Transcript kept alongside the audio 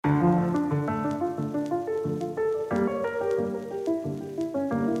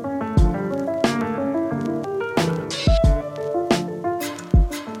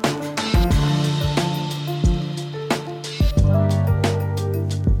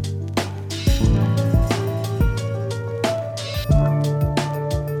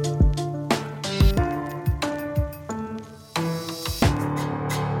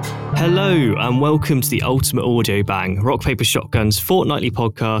Hello and welcome to the Ultimate Audio Bang, Rock Paper Shotgun's fortnightly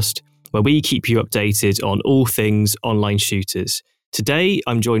podcast where we keep you updated on all things online shooters. Today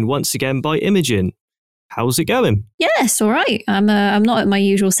I'm joined once again by Imogen. How's it going? Yes, all right. I'm not at my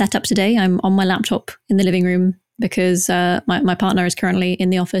usual setup today. I'm on my laptop in the living room because my partner is currently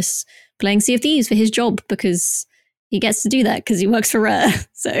in the office playing Sea of Thieves for his job because he gets to do that because he works for Rare.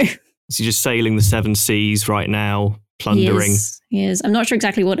 So is he just sailing the seven seas right now, plundering? He is. I'm not sure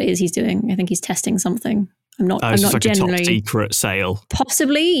exactly what it is he's doing. I think he's testing something. I'm not like generally a top secret sail.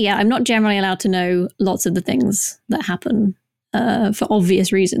 Possibly, yeah. I'm not generally allowed to know lots of the things that happen for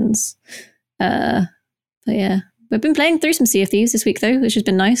obvious reasons. But yeah, we've been playing through some Sea of Thieves this week though, which has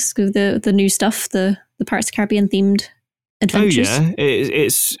been nice because the new stuff, the Pirates of the Caribbean themed adventures. Oh yeah,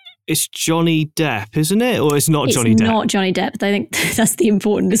 it's Johnny Depp, isn't it? Or it's not Johnny Depp? It's not Johnny Depp. I think that's the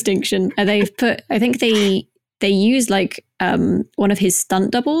important distinction. I think they use like one of his stunt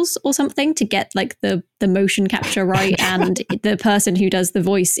doubles or something to get like the motion capture right, and the person who does the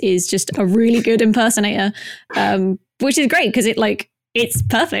voice is just a really good impersonator, which is great because it's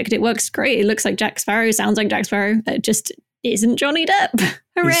perfect. It works great. It looks like Jack Sparrow, sounds like Jack Sparrow. It just isn't Johnny Depp.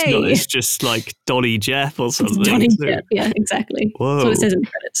 Hooray! It's just like Donny Jeff or something. Donny Jeff, yeah, exactly. Whoa. That's what it says in the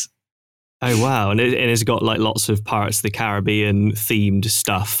credits. Oh wow, and it's got like lots of Pirates of the Caribbean themed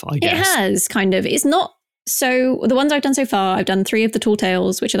stuff, I guess. It has, kind of. It's not. So the ones I've done so far, I've done 3 of the Tall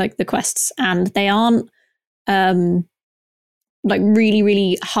Tales, which are like the quests, and they aren't like really,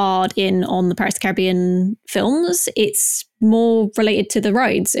 really hard in on the Pirates of the Caribbean films. It's more related to the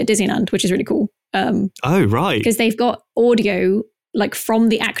rides at Disneyland, which is really cool. Oh, right. Because they've got audio like from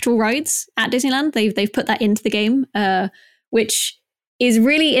the actual rides at Disneyland. They've put that into the game, which is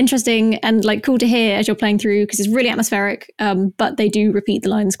really interesting and like cool to hear as you're playing through because it's really atmospheric. But they do repeat the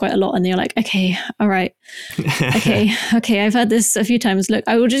lines quite a lot, and they're like, okay, all right, okay, I've heard this a few times. Look,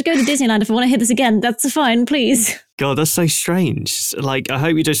 I will just go to Disneyland if I want to hear this again. That's fine, please. God, that's so strange. Like, I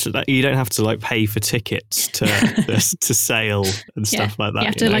hope you don't have to like pay for tickets to to sail and stuff like that. You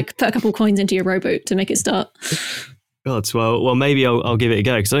have to like put a couple coins into your rowboat to make it start. God, well, maybe I'll give it a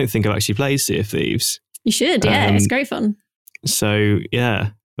go because I don't think I've actually played Sea of Thieves. You should, yeah, it's great fun. So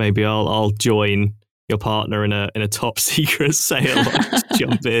yeah, maybe I'll join your partner in a top secret sail. I'll just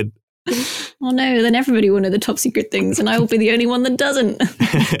jump in. Oh no, then everybody will know the top secret things, and I will be the only one that doesn't.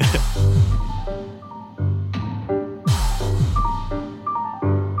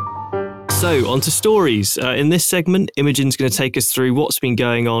 So, on to stories. In this segment, Imogen's going to take us through what's been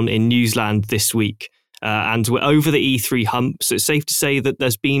going on in Newsland this week. And we're over the E3 hump, so it's safe to say that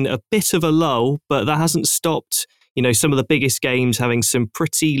there's been a bit of a lull, but that hasn't stopped, some of the biggest games having some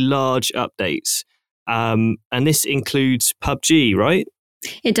pretty large updates. And this includes PUBG, right?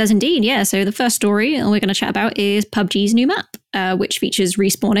 It does indeed, yeah. So the first story we're going to chat about is PUBG's new map, which features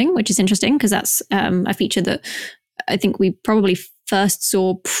respawning, which is interesting because that's a feature that I think we probably first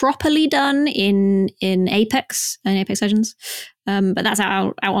saw properly done in Apex and Apex Legends. But that's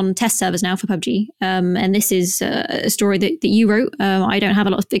out on test servers now for PUBG. And this is a story that you wrote. I don't have a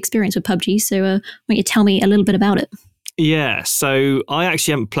lot of experience with PUBG, so I want you to tell me a little bit about it. Yeah, so I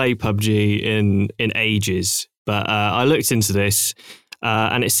actually haven't played PUBG in ages, but I looked into this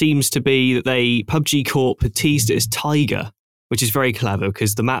and it seems to be that PUBG Corp had teased it as Tiger, which is very clever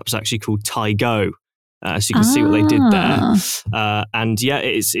because the map's actually called Tygo. So you can see what they did there. And yeah,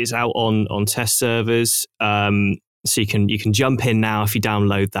 it's out on test servers. So you can jump in now if you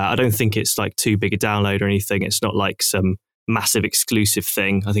download that. I don't think it's like too big a download or anything. It's not like some massive exclusive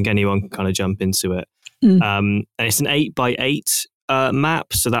thing. I think anyone can kind of jump into it. And it's an 8x8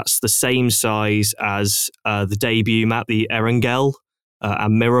 map. So that's the same size as the debut map, the Erangel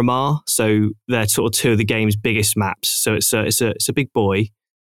and Miramar. So they're sort of 2 of the game's biggest maps. So it's a big boy.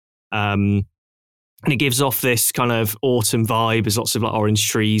 And it gives off this kind of autumn vibe. There's lots of like orange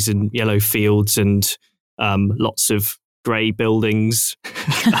trees and yellow fields and lots of grey buildings.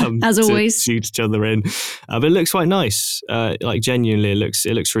 As always. To shoot each other in. But it looks quite nice. Like genuinely,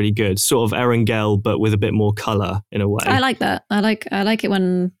 it looks really good. Sort of Erangel, but with a bit more colour in a way. I like that. I like it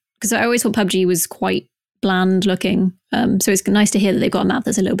when, because I always thought PUBG was quite bland looking. So it's nice to hear that they've got a map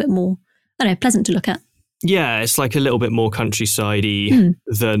that's a little bit more, I don't know, pleasant to look at. Yeah, it's like a little bit more countryside-y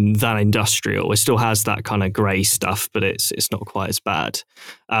than industrial. It still has that kind of grey stuff, but it's not quite as bad.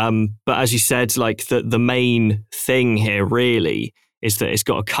 But as you said, like the main thing here really is that it's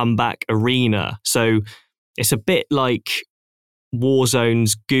got a comeback arena. So it's a bit like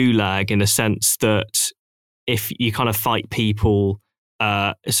Warzone's Gulag in a sense that if you kind of fight people,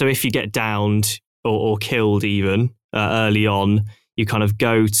 so if you get downed or killed even early on, you kind of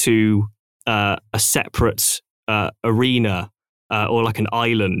go to a separate arena or like an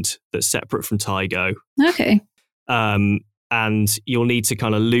island that's separate from Taigo. Okay. And you'll need to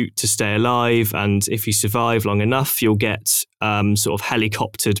kind of loot to stay alive. And if you survive long enough, you'll get sort of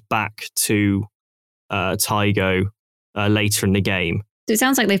helicoptered back to Taigo later in the game. So it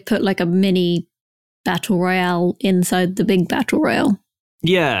sounds like they've put like a mini battle royale inside the big battle royale.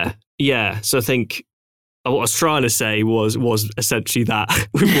 Yeah. So I think what I was trying to say was essentially that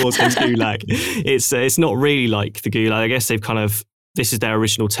with Warzone's Gulag. It's not really like the Gulag. I guess they've this is their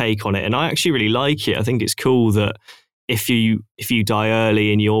original take on it, and I actually really like it. I think it's cool that if you die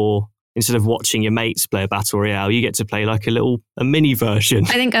early and instead of watching your mates play a battle royale, you get to play like a mini version.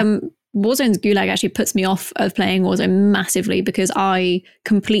 I think Warzone's Gulag actually puts me off of playing Warzone massively because I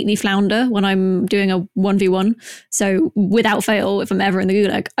completely flounder when I'm doing a 1v1. So without fail, if I'm ever in the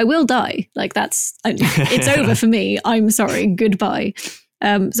Gulag, I will die. Like it's over for me. I'm sorry. Goodbye.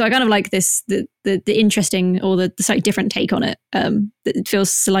 So I kind of like this, the interesting or the slightly different take on it. It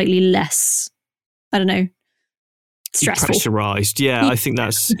feels slightly less, I don't know, stressful. Pressurized. Yeah, I think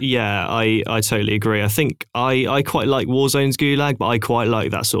that's, I totally agree. I think I quite like Warzone's Gulag, but I quite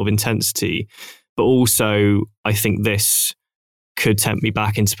like that sort of intensity. But also, I think this could tempt me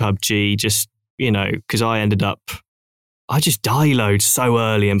back into PUBG just, because I just die load so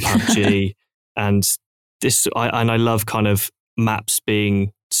early in PUBG. And I love kind of maps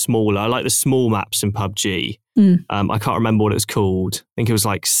being smaller. I like the small maps in PUBG. I can't remember what it was called. I think it was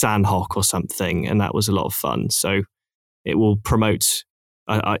like Sanhok or something, and that was a lot of fun. So it will promote.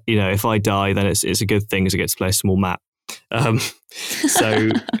 If I die, then it's a good thing as I get to play a small map. And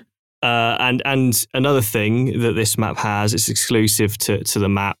another thing that this map has, it's exclusive to the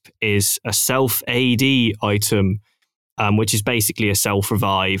map, is a self AD item, which is basically a self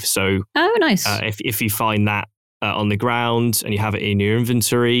revive. So nice. If you find that on the ground and you have it in your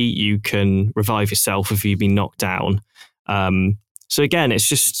inventory, you can revive yourself if you've been knocked down. So again,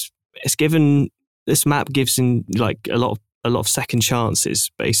 this map gives in like a lot of second chances,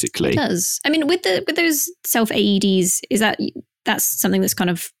 basically. It does. I mean, with those self AEDs, that's something that's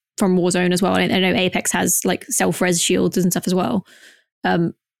kind of from Warzone as well. I know Apex has like self res shields and stuff as well. I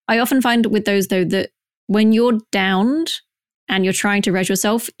often find with those though that when you're downed and you're trying to res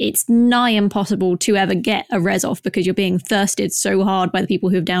yourself, it's nigh impossible to ever get a res off because you're being thirsted so hard by the people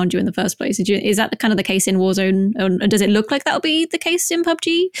who've downed you in the first place. Is that kind of the case in Warzone? Or does it look like that'll be the case in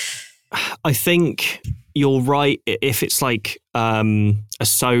PUBG? I think you're right. If it's like a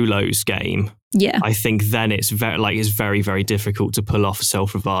solos game, I think then it's very, very difficult to pull off a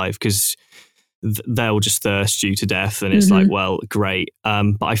self revive because they'll just thirst you to death, and it's like, well, great.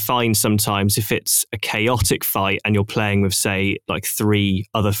 But I find sometimes if it's a chaotic fight and you're playing with, say, like 3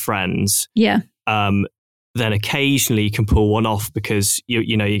 other friends, then occasionally you can pull one off because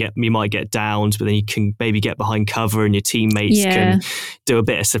you might get downed, but then you can maybe get behind cover and your teammates can do a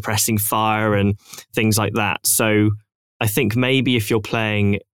bit of suppressing fire and things like that. So I think maybe if you're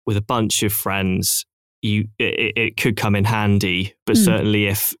playing with a bunch of friends, it could come in handy. But certainly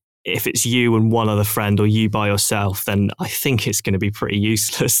if it's you and one other friend or you by yourself, then I think it's going to be pretty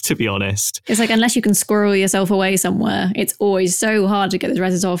useless, to be honest. It's like, unless you can squirrel yourself away somewhere, it's always so hard to get those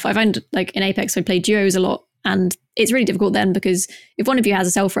reses off. I find like in Apex, I play duos a lot, and it's really difficult then because if one of you has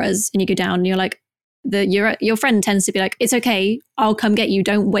a self-res and you go down and you're like, your friend tends to be like, it's okay, I'll come get you,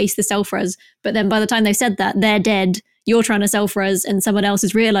 don't waste the self-res. But then by the time they've said that, they're dead. You're trying to self-res and someone else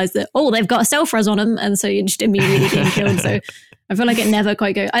has realized that, they've got a self-res on them. And so you're just immediately being killed. So I feel like it never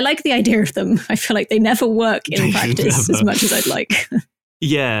quite goes. I like the idea of them. I feel like they never work in practice as much as I'd like.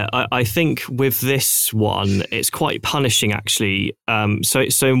 Yeah, I think with this one, it's quite punishing, actually. So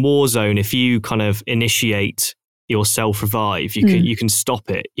in Warzone, if you kind of initiate your self-revive, you can stop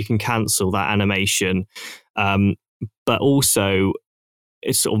it. You can cancel that animation. But also,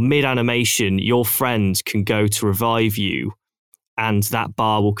 it's sort of mid-animation, your friend can go to revive you, and that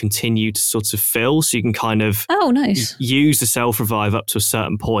bar will continue to sort of fill. So you can kind of use the self-revive up to a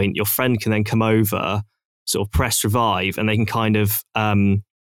certain point. Your friend can then come over, sort of press revive, and they can kind of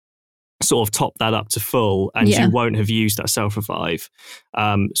sort of top that up to full, and you won't have used that self-revive,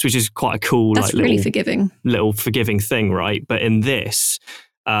 which is quite a cool, that's like really little forgiving thing, right? But in this,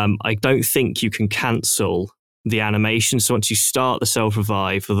 I don't think you can cancel the animation. So once you start the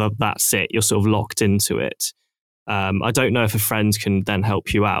self-revive, that's it. You're sort of locked into it. I don't know if a friend can then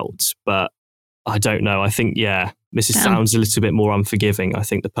help you out, but I don't know. I think, sounds a little bit more unforgiving, I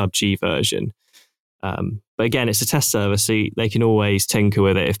think, the PUBG version. But again, it's a test server, so they can always tinker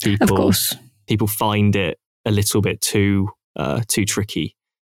with it if people find it a little bit too tricky.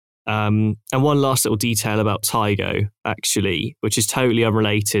 And one last little detail about Taigo, actually, which is totally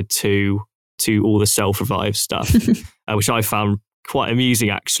unrelated to to all the self-revive stuff, which I found quite amusing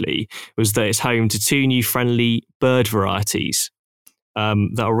actually, was that it's home to 2 new friendly bird varieties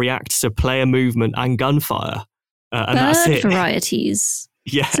that will react to player movement and gunfire. And that's it. Bird varieties.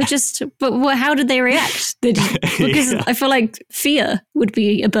 Yeah. So but how did they react? Because I feel like fear would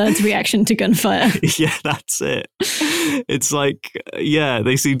be a bird's reaction to gunfire. Yeah, that's it. It's like,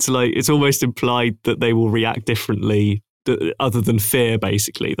 they seem to it's almost implied that they will react differently other than fear,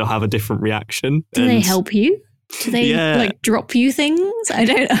 basically. They'll have a different reaction. Do they help you? Do they drop you things?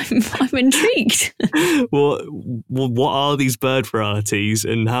 I'm intrigued. Well, what are these bird varieties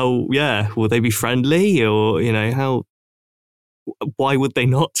and how, will they be friendly or, why would they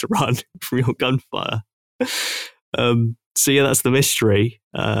not run from your gunfire? That's the mystery.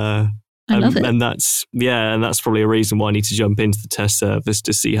 I love it. And that's probably a reason why I need to jump into the test service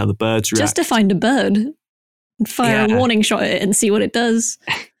to see how the birds react. Just to find a bird, fire a warning shot at it and see what it does.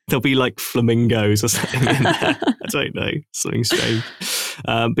 There'll be like flamingos or something in there. I don't know, something strange.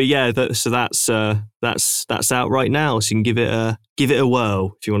 So that's out right now. So you can give it a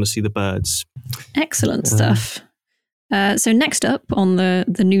whirl if you want to see the birds. Excellent stuff. So next up on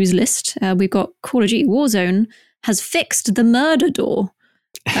the news list, we've got Call of Duty Warzone has fixed the murder door,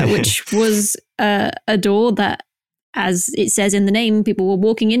 which was a door that, as it says in the name, people were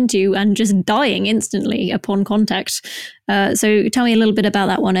walking into and just dying instantly upon contact. So tell me a little bit about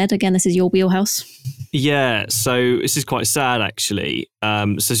that one, Ed. Again, this is your wheelhouse. Yeah, so this is quite sad, actually.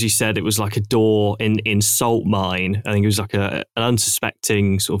 So as you said, it was like a door in Salt Mine. I think it was like an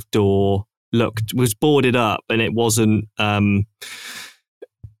unsuspecting sort of door. Was boarded up, and it wasn't.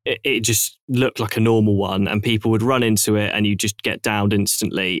 It just looked like a normal one, and people would run into it, and you just get downed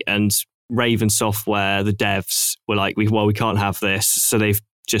instantly. And Raven Software, the devs, were like, we can't have this, so they've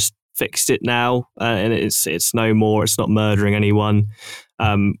just fixed it now, and it's no more. It's not murdering anyone,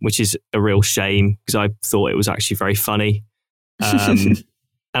 which is a real shame because I thought it was actually very funny.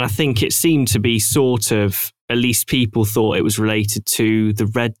 And I think it seemed to be sort of, at least people thought it was related to the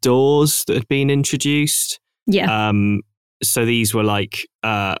red doors that had been introduced. Yeah. So these were like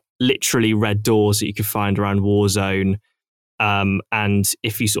literally red doors that you could find around Warzone. And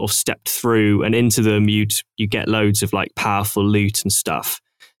if you sort of stepped through and into them, you get loads of like powerful loot and stuff.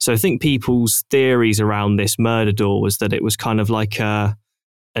 So I think people's theories around this murder door was that it was kind of like an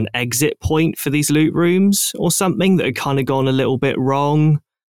exit point for these loot rooms or something that had kind of gone a little bit wrong.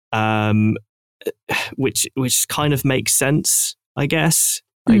 Which kind of makes sense, I guess.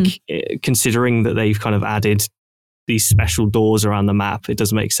 Like considering that they've kind of added these special doors around the map, it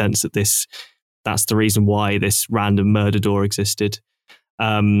does make sense that that's the reason why this random murder door existed.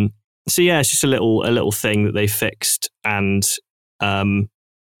 It's just a little thing that they fixed, and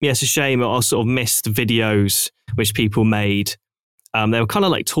it's a shame. I sort of missed videos which people made. They were kind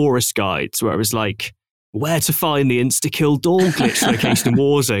of like tourist guides where it was like, where to find the insta-kill door glitch location in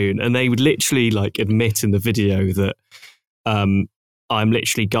Warzone. And they would literally like admit in the video that I'm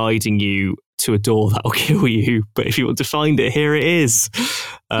literally guiding you to a door that will kill you. But if you want to find it, here it is.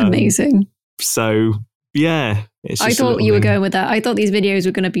 Amazing. So, yeah. I thought you were going with that. I thought these videos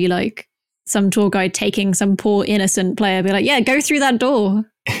were going to be like some tour guide taking some poor innocent player, be like, yeah, go through that door.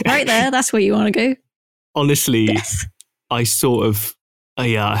 Right there. That's where you want to go. Honestly, yes. I sort of...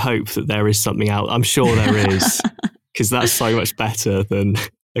 I hope that there is something out. I'm sure there is, because that's so much better than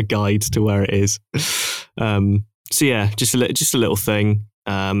a guide to where it is. Just a little thing,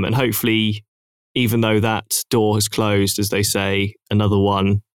 and hopefully, even though that door has closed, as they say, another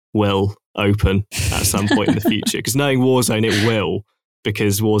one will open at some point in the future. Because knowing Warzone, it will,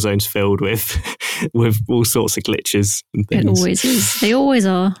 because Warzone's filled with all sorts of glitches and things. It always is. They always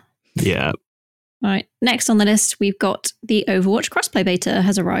are. Yeah. All right, next on the list, we've got the Overwatch crossplay beta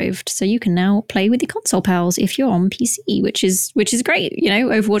has arrived. So you can now play with your console pals if you're on PC, which is great.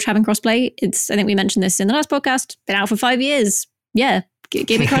 Overwatch having crossplay. I think we mentioned this in the last podcast, been out for 5 years. Yeah,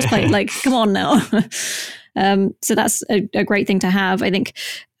 give me crossplay. Like, come on now. So that's a great thing to have. I think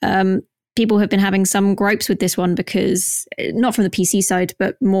people have been having some gripes with this one because, not from the PC side,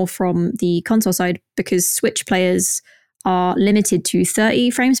 but more from the console side, because Switch players are limited to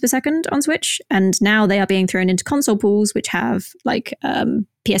 30 frames per second on Switch, and now they are being thrown into console pools which have like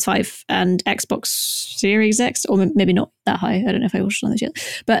PS5 and Xbox Series X, or maybe not that high. I don't know if I watched on this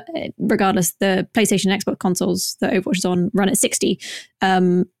yet, but regardless, the PlayStation and Xbox consoles that Overwatch is on run at 60.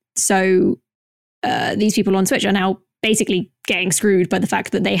 So these people on Switch are now basically getting screwed by the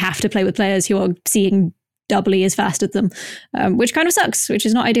fact that they have to play with players who are seeing doubly as fast as them, which kind of sucks, which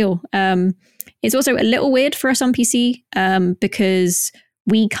is not ideal. It's also a little weird for us on PC because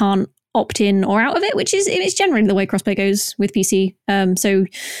we can't opt in or out of it, which is it's generally the way crossplay goes with PC. So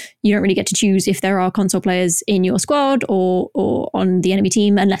you don't really get to choose if there are console players in your squad or on the enemy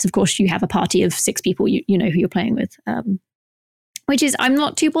team, unless of course you have a party of 6 people you know who you're playing with. Which is, I'm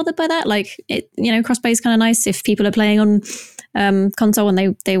not too bothered by that. Like, crossplay is kind of nice if people are playing on console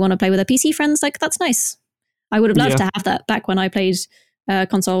and they want to play with their PC friends. Like, that's nice. I would have loved to have that back when I played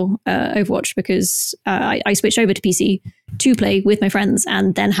console Overwatch, because I switched over to PC to play with my friends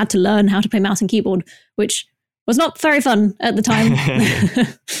and then had to learn how to play mouse and keyboard, which was not very fun at the time.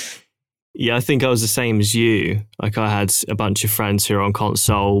 Yeah, I think I was the same as you. Like, I had a bunch of friends who were on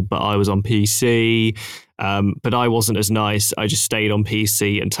console, but I was on PC. But I wasn't as nice. I just stayed on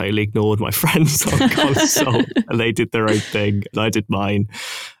PC and totally ignored my friends on console, and they did their own thing and I did mine.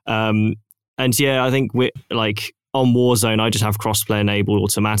 And yeah, I think on Warzone, I just have crossplay enabled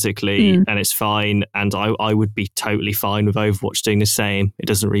automatically and it's fine. And I would be totally fine with Overwatch doing the same. It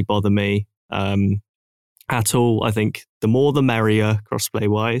doesn't really bother me at all. I think the more the merrier crossplay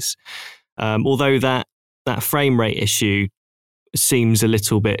wise. Although that frame rate issue seems a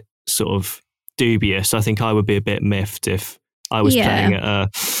little bit sort of dubious. I think I would be a bit miffed if I was playing at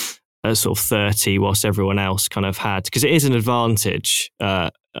a sort of 30 whilst everyone else kind of had, because it is an advantage,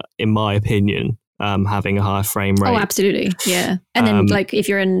 in my opinion, having a higher frame rate. Oh, absolutely. Yeah. And then if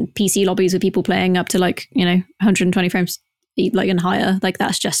you're in PC lobbies with people playing up to 120 frames and higher,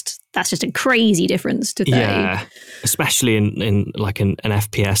 that's just a crazy difference to 30. Yeah, especially in like an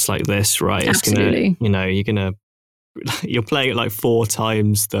FPS like this, right? Absolutely. It's gonna you're playing at 4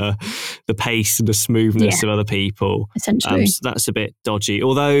 times the pace and the smoothness of other people. Essentially. So that's a bit dodgy.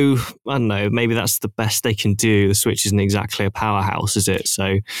 Although, I don't know, maybe that's the best they can do. The Switch isn't exactly a powerhouse, is it?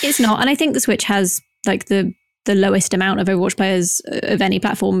 So it's not. And I think the Switch has the lowest amount of Overwatch players of any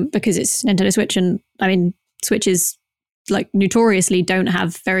platform because it's Nintendo Switch. And I mean, Switches notoriously don't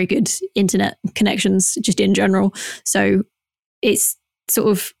have very good internet connections just in general. So it's sort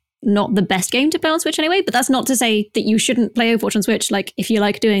of not the best game to play on Switch anyway, but that's not to say that you shouldn't play Overwatch on Switch. If you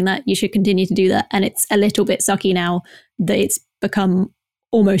like doing that, you should continue to do that. And it's a little bit sucky now that it's become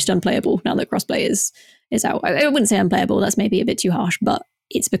almost unplayable now that crossplay is out. I wouldn't say unplayable, that's maybe a bit too harsh, but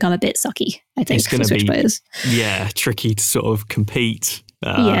it's become a bit sucky, I think, for Switch players. Yeah, tricky to sort of compete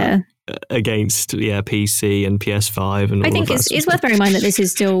against PC and PS5 and all. I think it's worth bearing in mind that this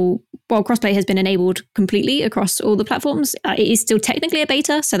is still, while crossplay has been enabled completely across all the platforms, it is still technically a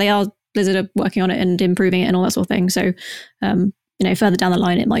beta, so Blizzard are working on it and improving it and all that sort of thing. So further down the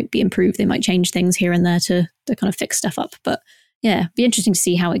line it might be improved, they might change things here and there to kind of fix stuff up, but yeah, be interesting to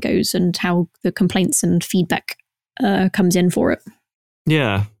see how it goes and how the complaints and feedback comes in for it.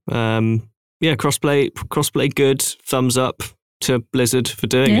 Crossplay good, thumbs up to Blizzard for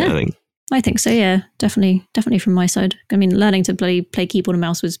doing it, I think so, yeah. Definitely from my side. I mean, learning to play keyboard and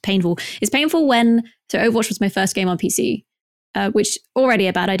mouse was painful. It's painful so Overwatch was my first game on PC, which already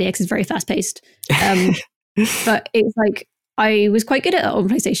a bad idea because it's very fast paced. But it's I was quite good at it on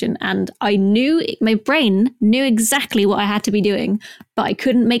PlayStation, and my brain knew exactly what I had to be doing, but I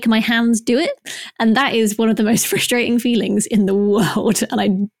couldn't make my hands do it. And that is one of the most frustrating feelings in the world. And I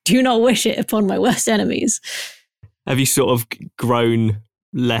do not wish it upon my worst enemies. Have you sort of grown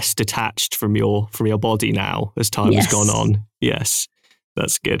less detached from your body now as time has gone on? Yes,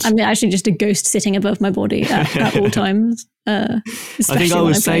 that's good. I'm actually just a ghost sitting above my body at all times. I think I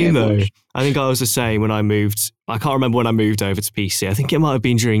was the same though. I think I was the same when I moved. I can't remember when I moved over to PC. I think it might have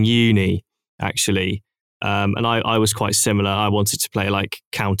been during uni, actually. And I was quite similar. I wanted to play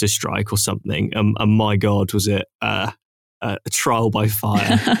Counter-Strike or something. And my God, was it a trial by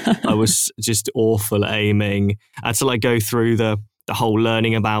fire. I was just awful at aiming. I had to go through the whole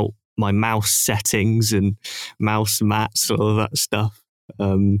learning about my mouse settings and mouse mats and all of that stuff.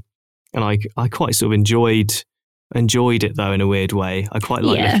 And I quite sort of enjoyed it though in a weird way. I quite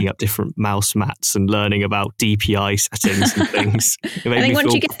like looking up different mouse mats and learning about DPI settings and things. I think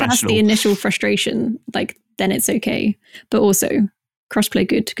once you get past the initial frustration, then it's okay. But also crossplay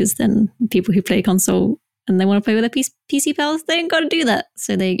good, because then people who play console and they want to play with their PC pals, they ain't got to do that.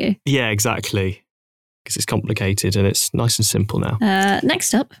 So there you go. Yeah, exactly. Because it's complicated and it's nice and simple now.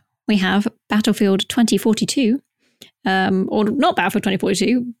 Next up, we have Battlefield 2042. Or not Battlefield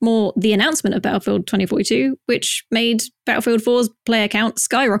 2042, more the announcement of Battlefield 2042, which made Battlefield 4's player count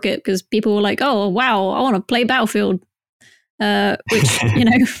skyrocket because people were like, oh, wow, I want to play Battlefield. Which,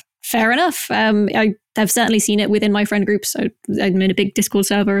 fair enough. I have certainly seen it within my friend groups. So I'm in a big Discord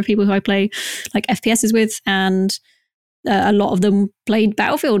server of people who I play FPSs with, and a lot of them played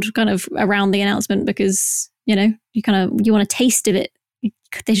Battlefield kind of around the announcement because, you want a taste of it.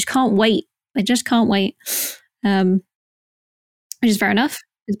 They just can't wait. Which is fair enough.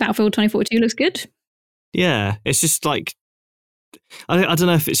 Because Battlefield 2042 looks good. Yeah, it's just like, I don't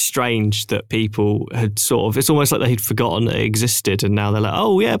know if it's strange that people had it's almost like they'd forgotten it existed, and now they're like,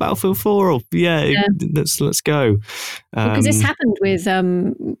 oh yeah, Battlefield 4, or let's go. Because this happened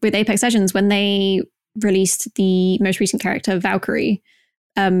with Apex Legends when they released the most recent character, Valkyrie.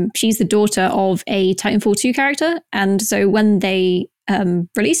 She's the daughter of a Titanfall 2 character, and so when they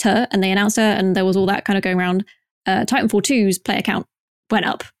released her and they announced her, and there was all that kind of going around, Titanfall 2's player count went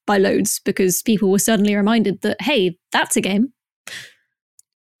up by loads because people were suddenly reminded that, hey, that's a game.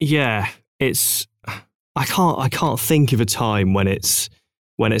 Yeah, I can't think of a time when it's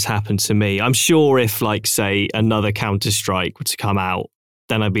happened to me. I'm sure if, like, say, another Counter-Strike were to come out,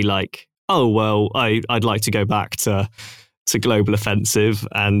 then I'd be like, oh well, I'd like to go back to Global Offensive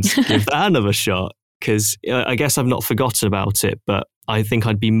and give that another shot, because I guess I've not forgotten about it, but I think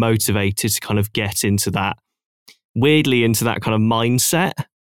I'd be motivated to kind of get into that kind of mindset,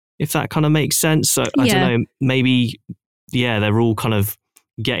 if that kind of makes sense. So I don't know, maybe, they're all kind of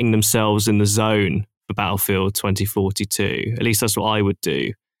getting themselves in the zone for Battlefield 2042. At least that's what I would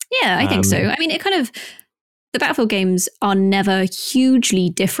do. Yeah, I think so. I mean, the Battlefield games are never hugely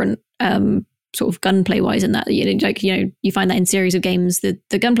different, sort of gunplay wise, in that, you find that in series of games,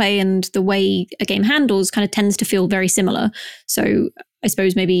 the gunplay and the way a game handles kind of tends to feel very similar. So I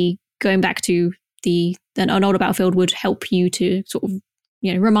suppose maybe going back to an older Battlefield would help you to sort of,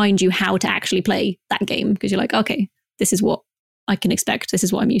 remind you how to actually play that game, because you're like, okay, this is what I can expect. This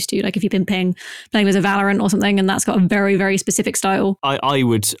is what I'm used to. Like if you've been playing as a Valorant or something, and that's got a very, very specific style. I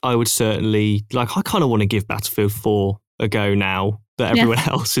would certainly, like, I kind of want to give Battlefield 4 a go now that everyone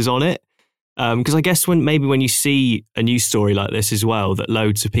else is on it. Because I guess when you see a news story like this as well, that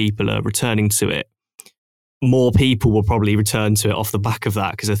loads of people are returning to it, more people will probably return to it off the back of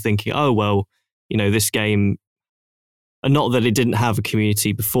that, because they're thinking, oh, well, this game, and not that it didn't have a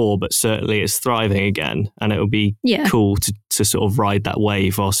community before, but certainly it's thriving again, and it would be cool to sort of ride that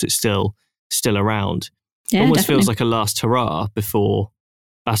wave whilst it's still around. Yeah, it almost definitely feels like a last hurrah before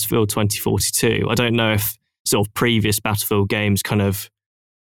Battlefield 2042. I don't know if sort of previous Battlefield games kind of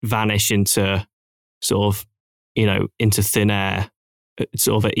vanish into sort of, into thin air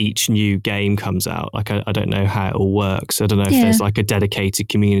sort of at each new game comes out. Like, I don't know how it all works. I don't know if there's like a dedicated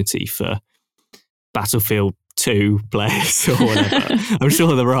community for Battlefield 2 players or whatever. I'm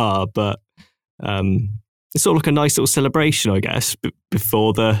sure there are, but it's sort of like a nice little celebration, I guess,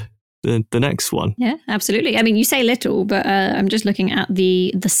 before the next one. Yeah, absolutely. I mean, you say little, but I'm just looking at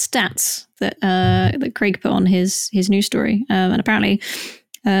the stats that Craig put on his news story, and apparently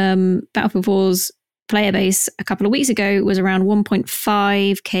Battlefield 4's player base a couple of weeks ago was around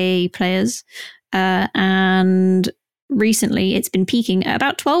 1.5k players, and recently it's been peaking at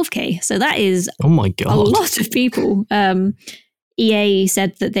about 12k. So that is a lot of people. EA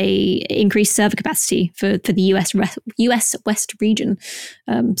said that they increased server capacity for the US West region.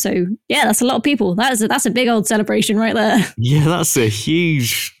 So yeah, that's a lot of people. That's a big old celebration right there. Yeah, that's a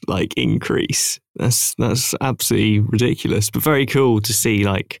huge increase. That's absolutely ridiculous, but very cool to see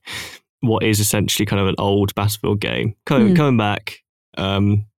what is essentially kind of an old Battlefield game coming back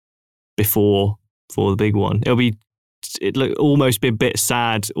before the big one. It'll almost be a bit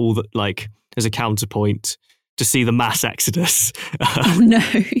sad, as a counterpoint, to see the mass exodus. Oh no!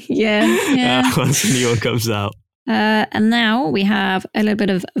 Yeah. Once the new one comes out. And now we have a little bit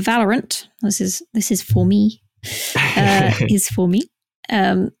of Valorant. This is for me. Is for me.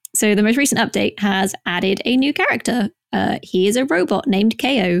 So the most recent update has added a new character. He is a robot named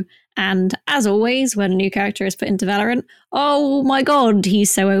KO. And as always, when a new character is put into Valorant, oh my god,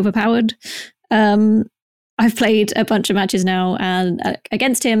 he's so overpowered. I've played a bunch of matches now and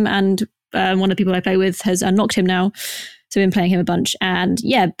against him, and one of the people I play with has unlocked him now. So I've been playing him a bunch. And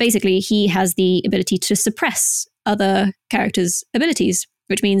yeah, basically he has the ability to suppress other characters' abilities,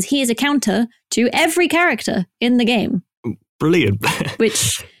 which means he is a counter to every character in the game. Brilliant.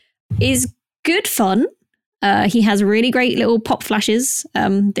 Which is good fun. He has really great little pop flashes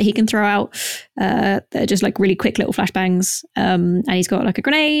that he can throw out. They're just really quick little flashbangs. And he's got a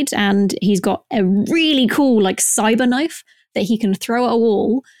grenade, and he's got a really cool cyber knife that he can throw at a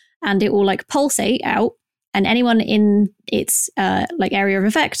wall, and it will pulsate out, and anyone in its area of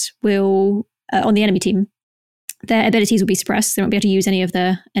effect will on the enemy team, their abilities will be suppressed. They won't be able to use any of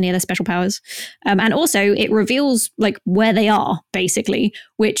their special powers. And also it reveals where they are, basically,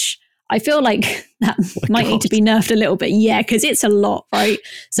 which I feel like that might need to be nerfed a little bit. Yeah, because it's a lot, right?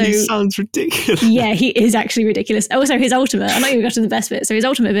 So he sounds ridiculous. Yeah, he is actually ridiculous. Also, his ultimate, I'm not even got to the best bit. So his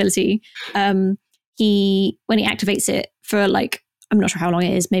ultimate ability, when he activates it for I'm not sure how long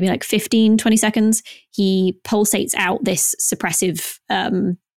it is, maybe like 15, 20 seconds, he pulsates out this suppressive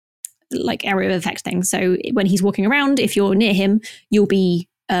like area of effect thing. So when he's walking around, if you're near him, you'll be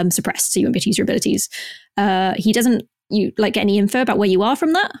suppressed, so you won't be able to use your abilities. He doesn't get any info about where you are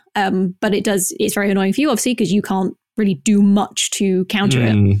from that, but it's very annoying for you, obviously, because you can't really do much to counter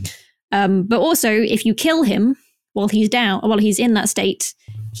it. But also, if you kill him while he's in that state,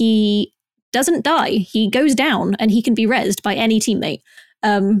 he doesn't die. He goes down and he can be rezzed by any teammate.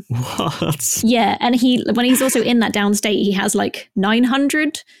 What? Yeah, and when he's also in that down state, he has like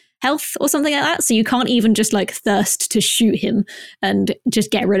 900 health or something like that. So you can't even just like thirst to shoot him and just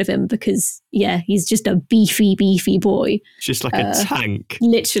get rid of him because, yeah, he's just a beefy boy. Just like a tank.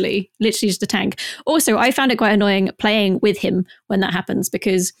 Literally just a tank. Also, I found it quite annoying playing with him when that happens,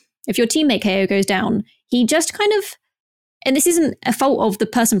 because if your teammate KO goes down, he just kind of, and this isn't a fault of the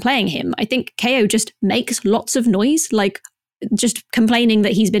person playing him, I think KO just makes lots of noise, like just complaining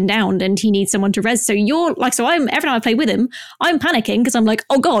that he's been downed and he needs someone to res. So I'm every time I play with him, I'm panicking because I'm like,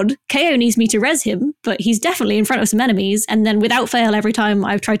 oh God, KO needs me to res him, but he's definitely in front of some enemies. And then without fail, every time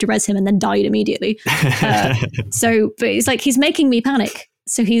I've tried to res him and then died immediately. But it's like he's making me panic.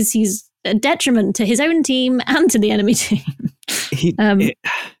 So he's a detriment to his own team and to the enemy team.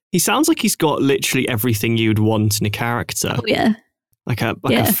 He sounds like he's got literally everything you'd want in a character. Oh yeah, like a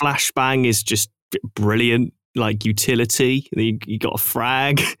flashbang is just brilliant. Like utility, you got a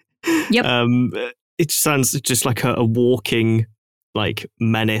frag. Yep. It sounds just like a walking like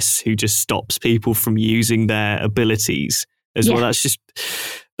menace who just stops people from using their abilities as well. That's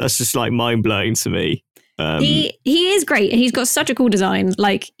just like mind blowing to me. He is great, and he's got such a cool design.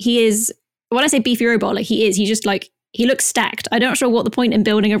 Like he is, when I say beefy robot, like he's just like, he looks stacked. I'm not sure what the point in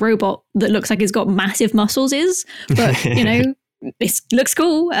building a robot that looks like it's got massive muscles is, but it looks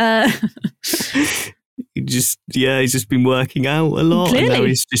cool. He's just been working out a lot. Clearly, and now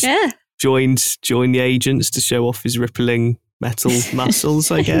he's just joined the agents to show off his rippling metal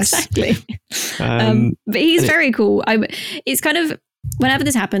muscles, I guess. Exactly. But he's very cool. It's kind of, whenever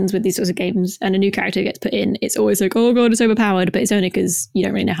this happens with these sorts of games and a new character gets put in, it's always like, oh God, it's overpowered, but it's only because you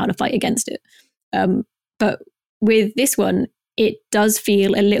don't really know how to fight against it. But with this one, it does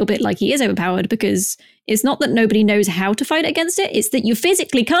feel a little bit like he is overpowered, because it's not that nobody knows how to fight against it. It's that you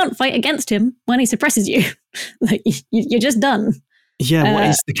physically can't fight against him when he suppresses you. Like you're just done. Yeah, what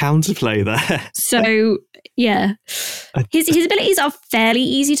is the counterplay there? So yeah, his abilities are fairly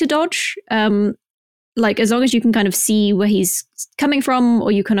easy to dodge. Like as long as you can kind of see where he's coming from,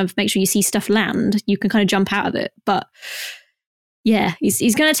 or you kind of make sure you see stuff land, you can kind of jump out of it. But yeah,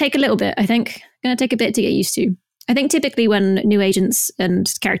 he's going to take a little bit. I think going to take a bit to get used to. I think typically when new agents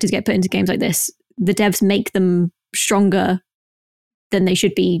and characters get put into games like this, the devs make them stronger than they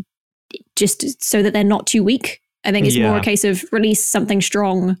should be, just so that they're not too weak. I think it's more a case of release something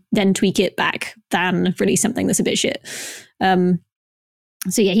strong, then tweak it back, than release something that's a bit shit. So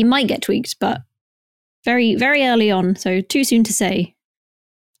yeah, he might get tweaked, but very, very early on, so too soon to say.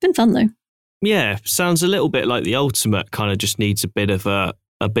 It's been fun though. Yeah, sounds a little bit like the Ultimate kind of just needs a bit of a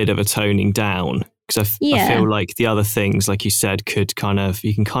toning down. Because I feel like the other things, like you said, you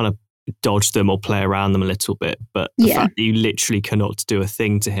can kind of dodge them or play around them a little bit. But the fact that you literally cannot do a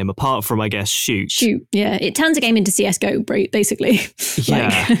thing to him, apart from, I guess, shoot. Yeah. It turns a game into CSGO, basically.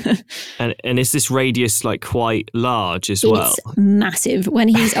 Yeah. and is this radius like quite large as well? It's massive. When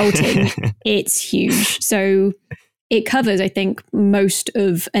he's ulting, it's huge. So it covers, I think, most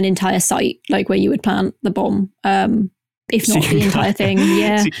of an entire site, like where you would plant the bomb. If not the entire thing,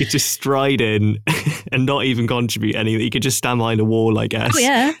 yeah. So you could just stride in and not even contribute anything. You could just stand behind a wall, I guess. Oh,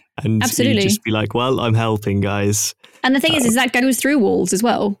 yeah. And absolutely. Just be like, well, I'm helping, guys. And the thing is that goes through walls as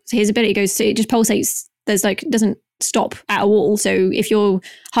well. So his ability it just pulsates. Doesn't stop at a wall. So if you're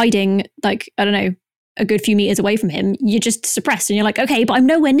hiding, like, I don't know, a good few meters away from him, you're just suppressed. And you're like, okay, but I'm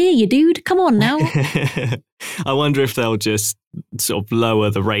nowhere near you, dude. Come on now. I wonder if they'll just sort of lower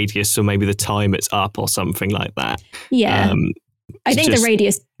the radius, or maybe the time it's up or something like that. Yeah. I think the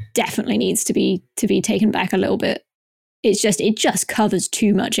radius definitely needs to be taken back a little bit. It just covers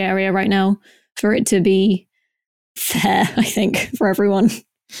too much area right now for it to be fair, I think, for everyone.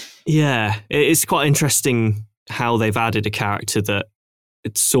 Yeah, it's quite interesting how they've added a character that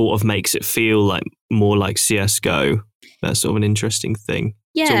it sort of makes it feel like more like CSGO. That's sort of an interesting thing.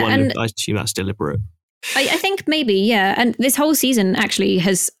 Yeah, so I assume that's deliberate. I think maybe, yeah. And this whole season actually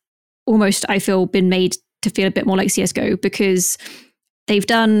has almost, I feel, been made to feel a bit more like CSGO, because they've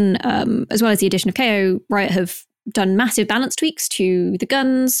done, as well as the addition of KO, Riot have done massive balance tweaks to the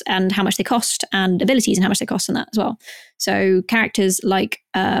guns and how much they cost, and abilities and how much they cost, and that as well. So characters like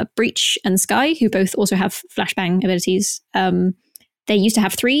Breach and Skye, who both also have flashbang abilities, they used to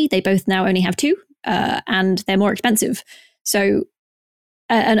have 3. They both now only have 2, and they're more expensive. So,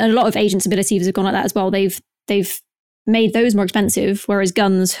 and a lot of agents' abilities have gone like that as well. They've made those more expensive, whereas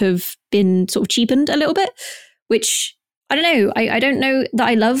guns have been sort of cheapened a little bit, which I don't know. I don't know that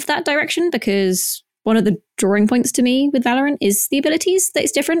I love that direction, because one of the drawing points to me with Valorant is the abilities that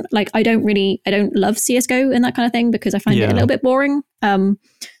it's different. Like I don't love CSGO and that kind of thing, because I find it a little bit boring.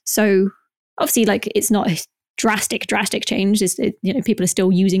 So obviously like it's not a drastic change. People are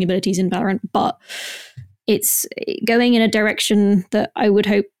still using abilities in Valorant, but it's going in a direction that I would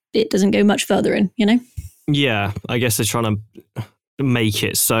hope it doesn't go much further in, Yeah, I guess they're trying to make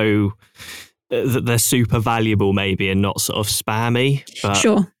it so that they're super valuable maybe and not sort of spammy. But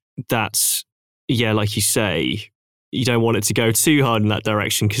sure. That's, like you say, you don't want it to go too hard in that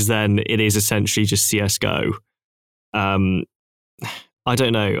direction, because then it is essentially just CSGO. I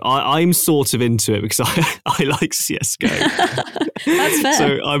don't know. I'm sort of into it because I like CSGO. That's fair.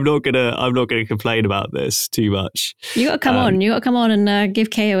 So I'm not gonna complain about this too much. You got to come on. You got to come on and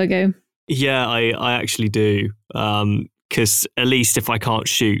give KO a go. Yeah, I actually do. Because at least if I can't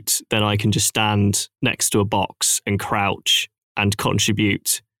shoot, then I can just stand next to a box and crouch and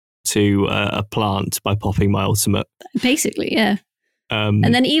contribute to a plant by popping my ultimate. Basically, yeah.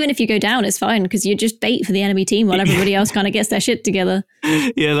 And then even if you go down, it's fine, because you're just bait for the enemy team while everybody else kind of gets their shit together.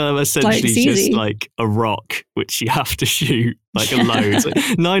 Yeah, they're essentially just like a rock, which you have to shoot like a load.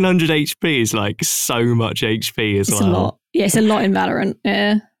 Like 900 HP is like so much HP as well. It's a lot. Yeah, it's a lot in Valorant.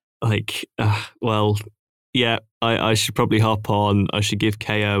 Yeah. Like, I should probably hop on. I should give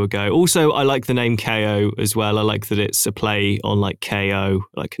KO a go. Also, I like the name KO as well. I like that it's a play on like KO,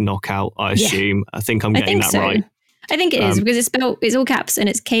 like knockout, I assume. I think I'm getting that right. I think it is, because it's all caps and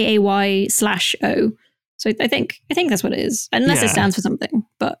it's KAY/O. So I think that's what it is, unless it stands for something.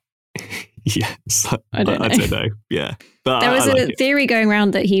 But I don't know. Yeah, but there was a theory going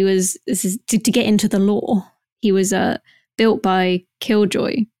around that he was to get into the lore. He was built by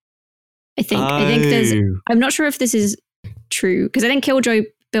Killjoy. I think I'm not sure if this is true, because I think Killjoy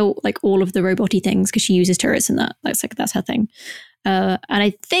built like all of the robot-y things because she uses turrets and that. That's her thing. And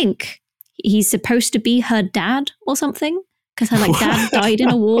I think he's supposed to be her dad or something, because her dad died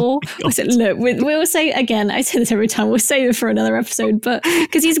in a war. Look, we'll say again, I say this every time, we'll save it for another episode, but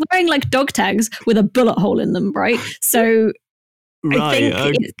because he's wearing like dog tags with a bullet hole in them, right? So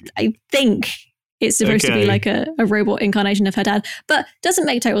I think it's supposed to be like a robot incarnation of her dad, but doesn't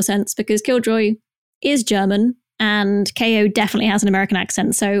make total sense because Killjoy is German and KO definitely has an American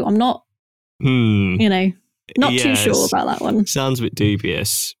accent. So I'm not, not too sure about that one. Sounds a bit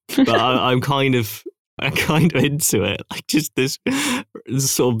dubious, but I'm kind of into it. Like just this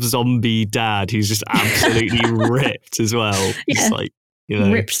sort of zombie dad who's just absolutely ripped as well. Yeah. Just like,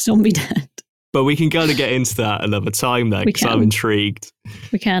 ripped zombie dad. But we can kind of get into that another time though, because I'm intrigued.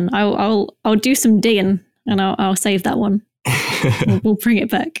 We can. I'll do some digging and I'll save that one. We'll bring it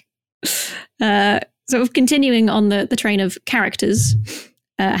back. Sort of continuing on the train of characters.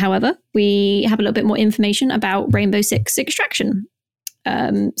 However, we have a little bit more information about Rainbow Six Extraction.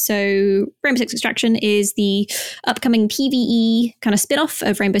 So Rainbow Six Extraction is the upcoming PvE kind of spin-off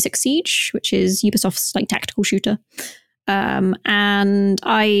of Rainbow Six Siege, which is Ubisoft's like tactical shooter. And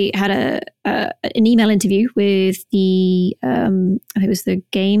I had an email interview with the I think it was the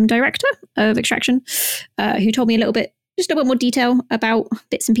game director of Extraction, who told me a little bit more detail about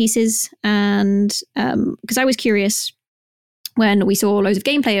bits and pieces. And because I was curious when we saw loads of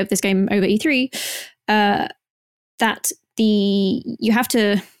gameplay of this game over E3, that you have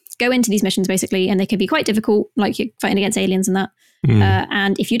to go into these missions basically, and they can be quite difficult, like you're fighting against aliens and that.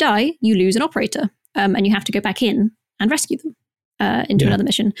 And if you die, you lose an operator, and you have to go back in and rescue them into another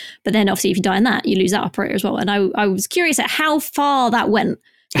mission. But then obviously if you die in that, you lose that operator as well. And I was curious at how far that went,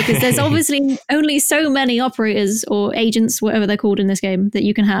 because there's obviously only so many operators or agents, whatever they're called in this game, that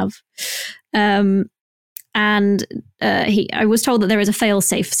you can have. I was told that there is a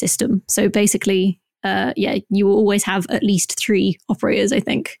fail-safe system. So basically, you will always have at least 3 operators, I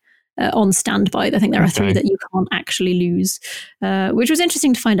think, on standby. I think there are 3 that you can't actually lose, which was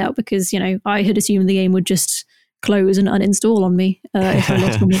interesting to find out, because, I had assumed the game would just close and uninstall on me if I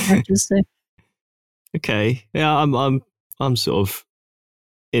lost one of the characters. So. Okay, yeah, I'm sort of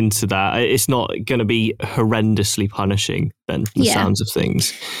into that. It's not going to be horrendously punishing then, from the sounds of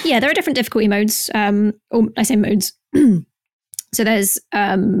things. Yeah, there are different difficulty modes. Or I say modes. So there's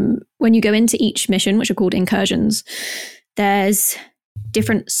when you go into each mission, which are called incursions, there's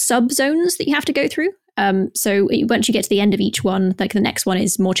different sub-zones that you have to go through. So once you get to the end of each one, like the next one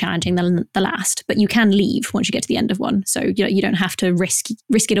is more challenging than the last, but you can leave once you get to the end of one. So you don't have to risk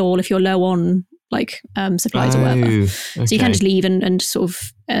it all if you're low on like supplies or whatever. Okay. So you can just leave and sort of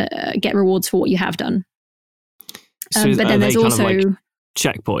get rewards for what you have done. So but then there's also kind of like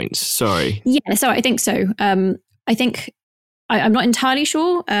checkpoints. Sorry. Yeah, so I think so. I think I'm not entirely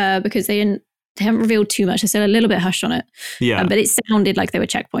sure because they haven't revealed too much. They're still a little bit hushed on it. Yeah. But it sounded like they were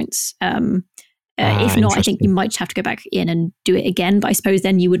checkpoints. If not, I think you might just have to go back in and do it again. But I suppose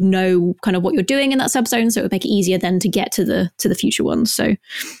then you would know kind of what you're doing in that subzone, so it would make it easier then to get to the future ones. So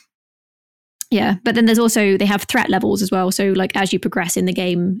yeah, but then there's also, they have threat levels as well. So like as you progress in the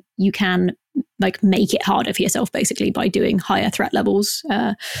game, you can like make it harder for yourself basically by doing higher threat levels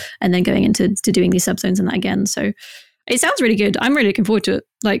and then going into doing these subzones and that again. So it sounds really good. I'm really looking forward to it.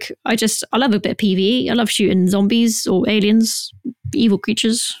 Like I love a bit of PvE. I love shooting zombies or aliens, evil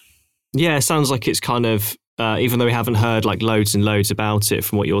creatures. Yeah, it sounds like it's kind of, even though we haven't heard like loads and loads about it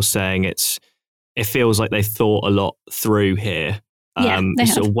from what you're saying, it feels like they thought a lot through here.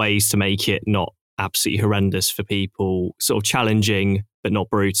 Sort of ways to make it not absolutely horrendous for people, sort of challenging but not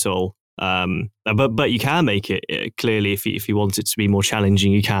brutal. But you can make it clearly if you want it to be more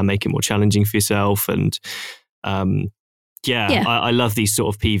challenging, you can make it more challenging for yourself. And I love these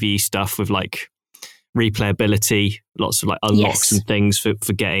sort of PvE stuff with like replayability, lots of like unlocks and things for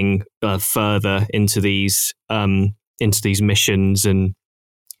getting further into these missions and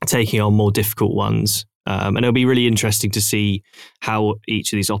taking on more difficult ones. And it'll be really interesting to see how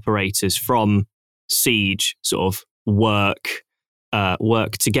each of these operators from Siege sort of work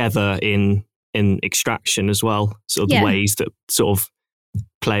together in Extraction as well. Sort of the ways that sort of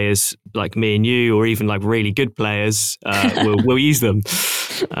players like me and you, or even like really good players, will use them.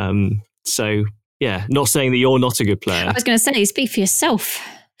 So yeah, not saying that you're not a good player. I was going to say, speak for yourself.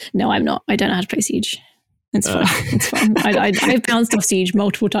 No, I'm not. I don't know how to play Siege. It's fine. It's fine. I've bounced off Siege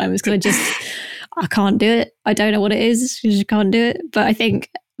multiple times because I can't do it. I don't know what it is. I just can't do it. But I think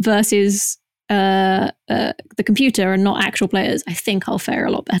versus the computer and not actual players, I think I'll fare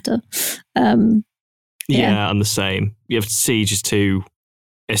a lot better. Yeah, I'm the same. Siege is too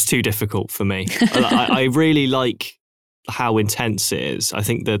difficult for me. I really like how intense it is. I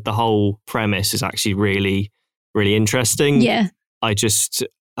think that the whole premise is actually really, really interesting. Yeah. I just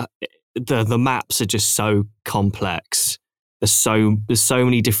the maps are just so complex. There's so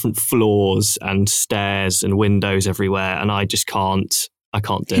many different floors and stairs and windows everywhere, and I just can't do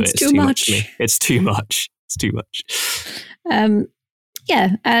it. It's too much for me. It's too much. It's too much.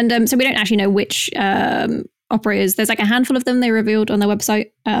 Yeah, and so we don't actually know which operators. There's like a handful of them they revealed on their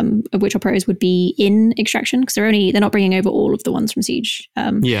website of which operators would be in Extraction, because they're not bringing over all of the ones from Siege.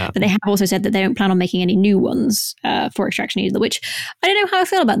 But they have also said that they don't plan on making any new ones for Extraction either, which I don't know how I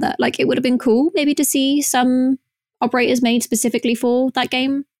feel about that. Like, it would have been cool maybe to see some operators made specifically for that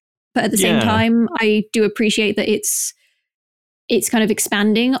game, but at the same time, I do appreciate that it's kind of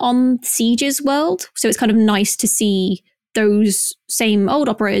expanding on Siege's world, so it's kind of nice to see those same old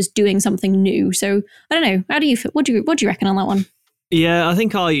operators doing something new. So I don't know. How do you feel? What do you reckon on that one? Yeah, I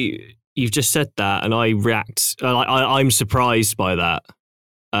think you've just said that, and I react. I'm surprised by that.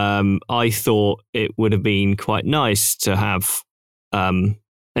 I thought it would have been quite nice to have an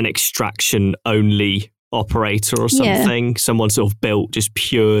Extraction only operator or something. Yeah. Someone sort of built just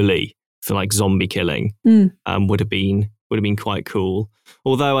purely for like zombie killing. Would have been quite cool.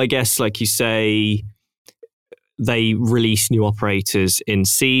 Although I guess, like you say, they release new operators in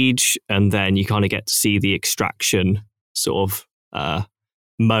Siege, and then you kind of get to see the Extraction sort of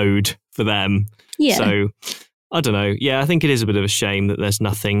mode for them. Yeah. So I don't know. Yeah, I think it is a bit of a shame that there's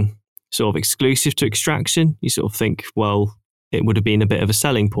nothing sort of exclusive to Extraction. You sort of think, well, it would have been a bit of a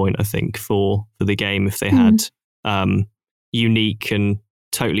selling point, I think, for the game if they had unique and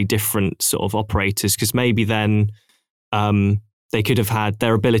totally different sort of operators, because maybe then they could have had,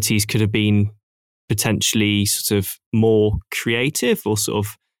 their abilities could have been potentially sort of more creative or sort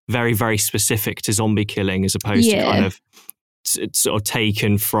of very, very specific to zombie killing, as opposed to kind of sort of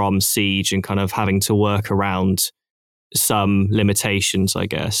taken from Siege and kind of having to work around some limitations, I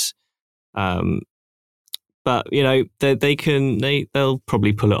guess. But you know, they'll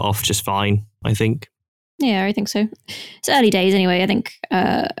probably pull it off just fine, I think. Yeah, I think so. It's early days anyway. I think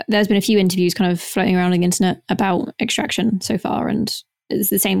there's been a few interviews kind of floating around on the internet about Extraction so far, and it's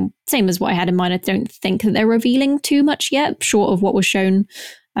the same as what I had in mind. I don't think that they're revealing too much yet, short of what was shown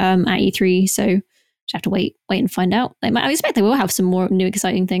at E3. So just have to wait and find out. I expect they will have some more new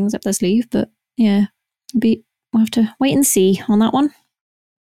exciting things up their sleeve, but yeah, we'll have to wait and see on that one.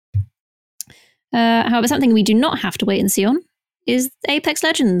 However, something we do not have to wait and see on is Apex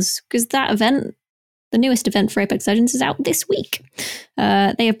Legends, because that event, the newest event for Apex Legends, is out this week.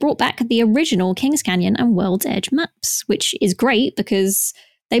 They have brought back the original Kings Canyon and World's Edge maps, which is great because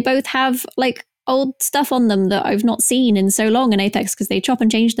they both have like old stuff on them that I've not seen in so long in Apex because they chop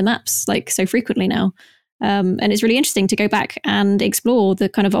and change the maps like so frequently now. And it's really interesting to go back and explore the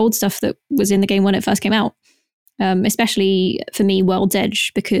kind of old stuff that was in the game when it first came out. Especially for me, World's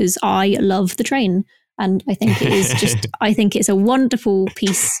Edge, because I love the train. And I think it is just, I think it's a wonderful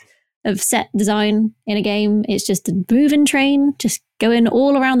piece of set design in a game. It's just a moving train, just going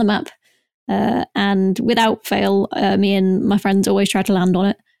all around the map. And without fail, me and my friends always try to land on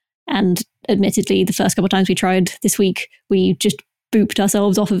it. And admittedly, the first couple of times we tried this week, we just booped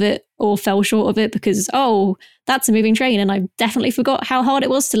ourselves off of it or fell short of it because, oh, that's a moving train. And I definitely forgot how hard it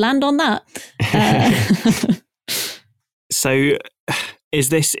was to land on that. So is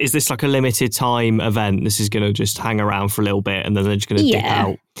this like a limited time event? This is going to just hang around for a little bit and then they're just going to dip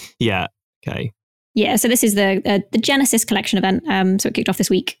out? Yeah. Okay. Yeah, so this is the Genesis Collection event. So it kicked off this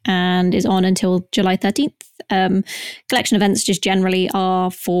week and is on until July 13th. Collection events just generally are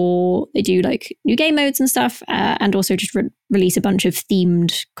they do like new game modes and stuff, and also just release a bunch of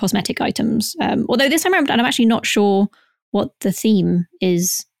themed cosmetic items. Although this time around, I'm actually not sure what the theme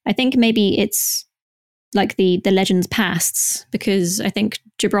is. I think maybe it's like the Legends Pasts, because I think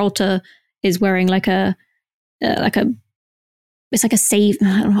Gibraltar is wearing like a it's like a save.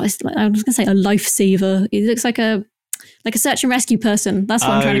 I don't know. I was going to say a lifesaver. It looks like a search and rescue person. That's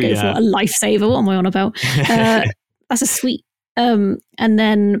what I'm trying to go for. A lifesaver. What am I on about? That's a sweet. And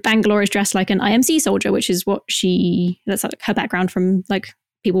then Bangalore is dressed like an IMC soldier, which is that's like her background from like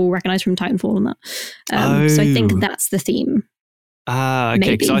people recognize from Titanfall and that. So I think that's the theme.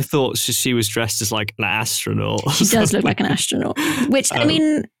 Okay. Because I thought she was dressed as like an astronaut. She does look like an astronaut, which I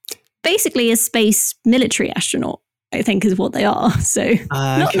mean, basically a space military astronaut, I think, is what they are. So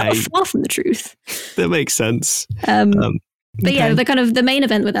not far from the truth. That makes sense. But yeah, the kind of the main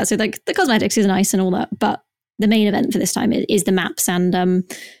event with that. So like the cosmetics is nice and all that, but the main event for this time is the maps. And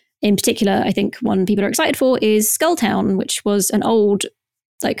in particular, I think one people are excited for is Skulltown, which was an old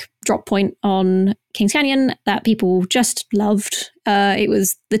like drop point on Kings Canyon that people just loved. It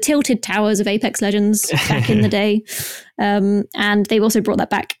was the tilted towers of Apex Legends back in the day. And they've also brought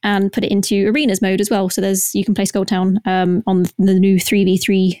that back and put it into arenas mode as well. So you can play Skulltown on the new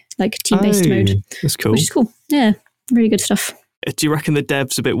 3v3 like team-based mode. That's cool. Which is cool. Yeah, really good stuff. Do you reckon the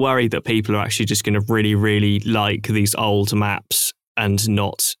devs are a bit worried that people are actually just going to really, really like these old maps and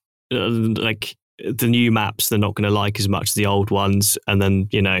not like the new maps they're not going to like as much as the old ones, and then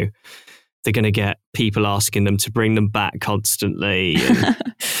they're going to get people asking them to bring them back constantly?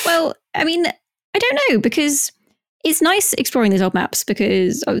 Well, I mean, I don't know, because it's nice exploring these old maps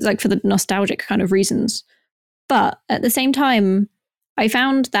because like for the nostalgic kind of reasons, but at the same time I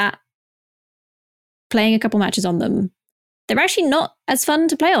found that playing a couple matches on them, they're actually not as fun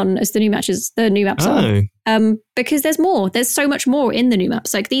to play on as the new maps are, because there's so much more in the new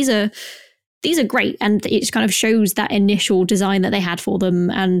maps. Like these are great, and it just kind of shows that initial design that they had for them,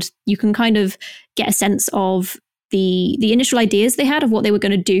 and you can kind of get a sense of the initial ideas they had of what they were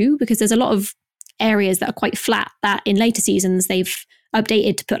going to do, because there's a lot of areas that are quite flat that in later seasons they've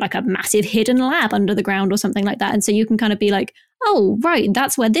updated to put like a massive hidden lab under the ground or something like that. And so you can kind of be like, oh, right,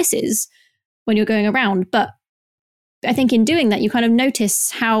 that's where this is when you're going around. But I think in doing that, you kind of notice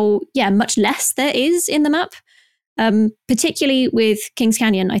how, much less there is in the map. Particularly with Kings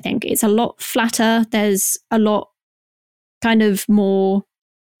Canyon, I think it's a lot flatter. There's a lot kind of more,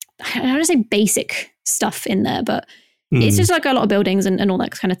 I don't want to say basic stuff in there, but it's just like a lot of buildings and all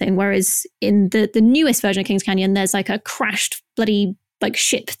that kind of thing. Whereas in the newest version of Kings Canyon, there's like a crashed bloody like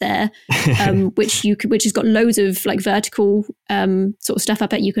ship there, which has got loads of like vertical sort of stuff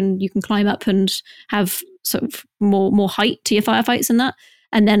up it. You can climb up and have sort of more height to your firefights and that.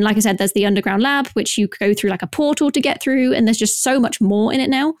 And then, like I said, there's the underground lab, which you go through like a portal to get through. And there's just so much more in it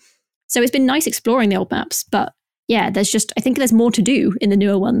now. So it's been nice exploring the old maps. But yeah, I think there's more to do in the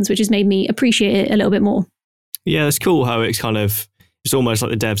newer ones, which has made me appreciate it a little bit more. Yeah, it's cool how it's almost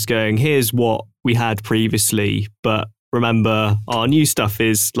like the devs going, here's what we had previously, but remember, our new stuff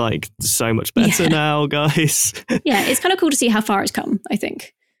is like so much better now, guys. Yeah, it's kind of cool to see how far it's come, I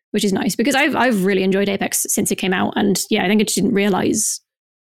think, which is nice, because I've really enjoyed Apex since it came out. And yeah, I think I just didn't realize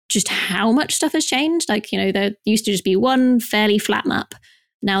just how much stuff has changed. Like, there used to just be one fairly flat map.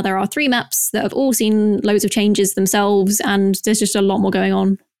 Now there are 3 maps that have all seen loads of changes themselves, and there's just a lot more going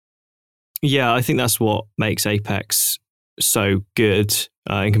on. Yeah, I think that's what makes Apex so good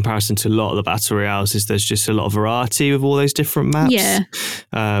in comparison to a lot of the battle royales, is there's just a lot of variety with all those different maps. Yeah.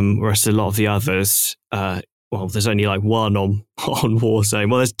 Whereas a lot of the others, there's only like one on Warzone.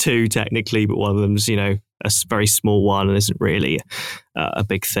 Well, there's 2 technically, but one of them's, a very small one and isn't really a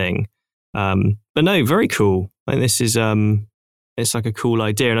big thing. But no, very cool. I think this is it's like a cool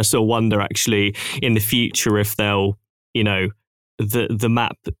idea. And I sort of wonder actually in the future if they'll, the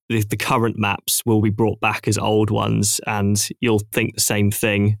current maps will be brought back as old ones, and you'll think the same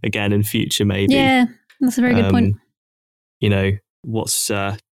thing again in future maybe. Yeah, that's a very good point. What's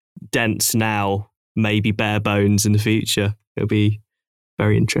dense now may be bare bones in the future. It'll be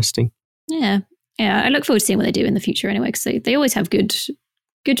very interesting. Yeah, I look forward to seeing what they do in the future anyway, because they always have good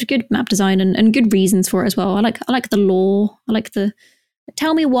map design and good reasons for it as well. I like the lore. I like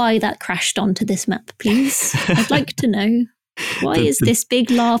tell me why that crashed onto this map, please. I'd like to know. Why is this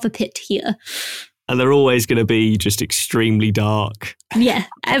big lava pit here? And they're always going to be just extremely dark. Yeah,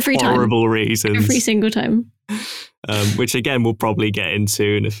 every time. Horrible reasons. Every single time. Which again we'll probably get into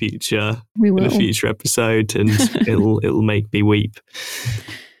in a future episode, and it'll make me weep.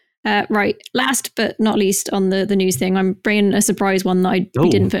 Right, last but not least on the news thing, I'm bringing a surprise one that we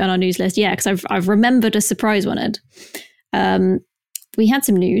didn't put on our news list. Yeah, because I've remembered a surprise one, Ed. We had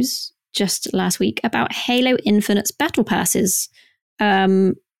some news just last week about Halo Infinite's battle passes.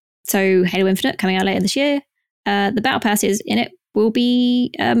 So Halo Infinite coming out later this year. The battle passes in it will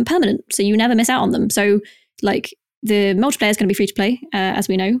be permanent, so you never miss out on them. So like the multiplayer is going to be free to play, as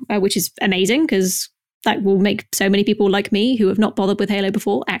we know, which is amazing because that will make so many people like me who have not bothered with Halo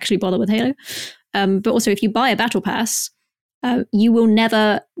before actually bother with Halo. But also if you buy a battle pass, you will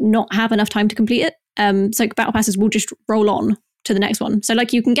never not have enough time to complete it. So battle passes will just roll on to the next one. So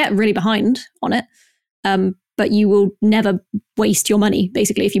like you can get really behind on it, but you will never waste your money.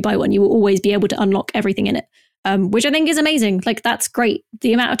 Basically, if you buy one, you will always be able to unlock everything in it, which I think is amazing. Like that's great.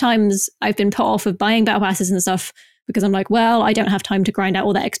 The amount of times I've been put off of buying battle passes and stuff because I'm like, well, I don't have time to grind out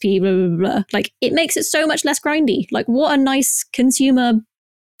all that XP, blah, blah, blah. Like it makes it so much less grindy. Like what a nice consumer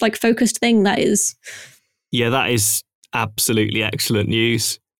like focused thing that is. Yeah, that is absolutely excellent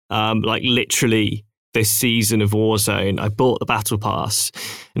news. Like literally this season of Warzone, I bought the battle pass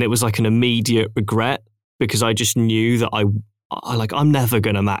and it was like an immediate regret because I just knew that I'm never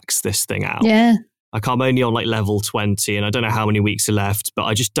going to max this thing out. Yeah. Like I'm only on like level 20 and I don't know how many weeks are left, but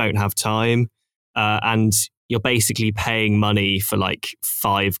I just don't have time. And you're basically paying money for like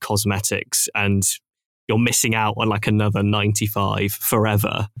 5 cosmetics and you're missing out on like another 95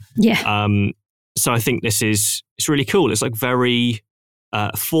 forever. Yeah. So I think it's really cool. It's like very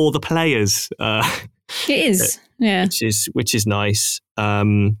for the players. It is, yeah. Which is nice,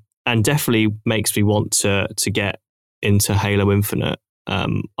 and definitely makes me want to get into Halo Infinite. I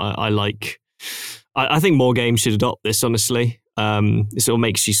think more games should adopt this. Honestly, it sort of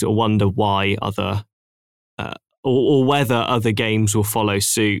makes you sort of wonder why other or whether other games will follow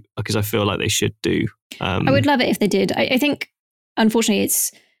suit, because I feel like they should do. I would love it if they did. I think, unfortunately,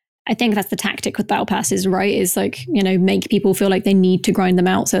 I think that's the tactic with battle passes, right? Is like, make people feel like they need to grind them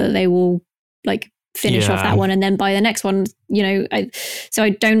out so that they will like finish off that one and then buy the next one. So I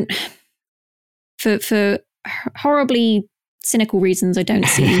don't, for horribly cynical reasons, I don't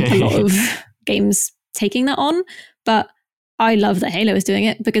see a lot of games taking that on. But I love that Halo is doing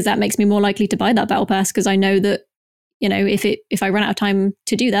it because that makes me more likely to buy that battle pass, because I know that if I run out of time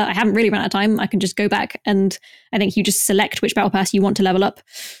to do that, I haven't really run out of time, I can just go back, and I think you just select which battle pass you want to level up.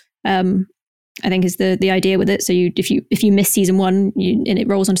 I think is the idea with it. So if you miss season 1 and it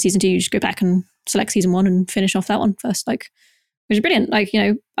rolls onto season 2, you just go back and select season 1 and finish off that one first, which is brilliant. I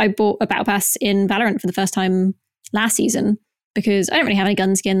bought a battle pass in Valorant for the first time last season because I don't really have any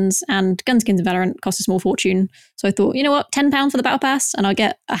gun skins, and gun skins in Valorant cost a small fortune. So I thought, you know what, £10 for the battle pass and I'll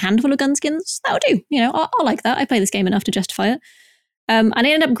get a handful of gun skins. That'll do. I'll like that. I play this game enough to justify it. And I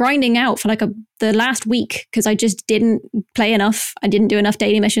ended up grinding out for the last week because I just didn't play enough. I didn't do enough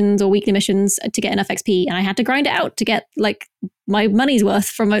daily missions or weekly missions to get enough XP, and I had to grind it out to get my money's worth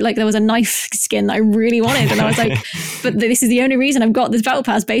from there was a knife skin that I really wanted, and I was like, but this is the only reason I've got this battle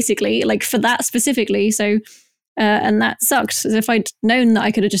pass, basically, for that specifically. So, and that sucked. As if I'd known that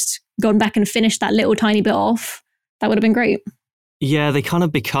I could have just gone back and finished that little tiny bit off, that would have been great. Yeah, they kind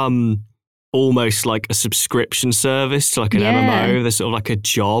of become almost like a subscription service to an MMO. They're sort of like a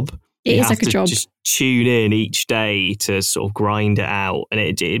job. It is like a job. Just tune in each day to sort of grind it out, and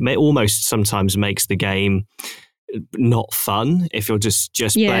it may almost sometimes makes the game not fun if you're just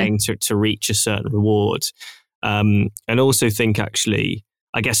playing to reach a certain reward. And also think actually,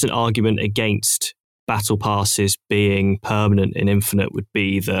 I guess an argument against battle passes being permanent in Infinite would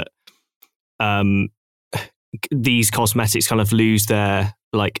be that these cosmetics kind of lose their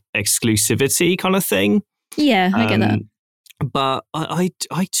exclusivity kind of thing. Yeah, I get that. But I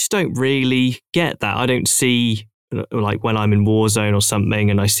just don't really get that. I don't see when I'm in Warzone or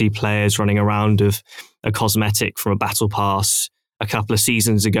something and I see players running around with a cosmetic from a battle pass a couple of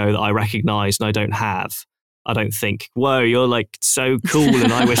seasons ago that I recognise and I don't have. I don't think, whoa, you're like so cool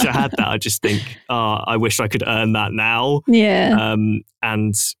and I wish I had that. I just think, I wish I could earn that now. Yeah.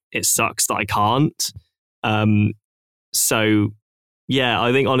 And it sucks that I can't. So yeah,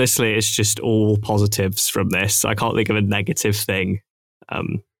 I think honestly it's just all positives from this. I can't think of a negative thing.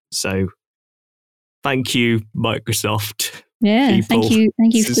 So thank you, Microsoft. Yeah, people. thank you,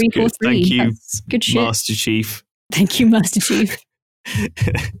 This is good. 343. Thank you, That's good shit. Master Chief. Thank you, Master Chief.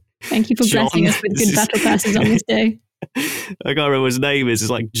 Thank you for blessing us with good battle passes on this day. I can't remember what his name is.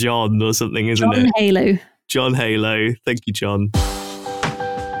 It's like John or something, isn't John it? Halo. John Halo. Thank you, John.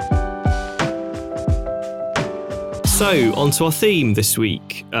 So, on to our theme this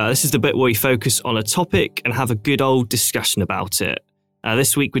week. This is the bit where we focus on a topic and have a good old discussion about it.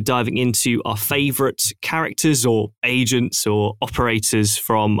 This week, we're diving into our favourite characters or agents or operators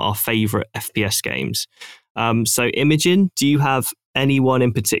from our favourite FPS games. So, Imogen, do you have anyone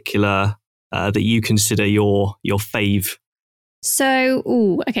in particular that you consider your fave?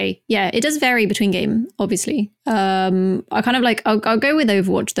 So, okay, yeah, it does vary between game, obviously. I kind of like, I'll go with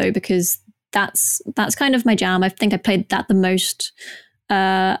Overwatch though, because that's kind of my jam. I think I played that the most.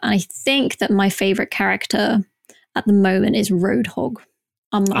 And I think that my favorite character at the moment is Roadhog.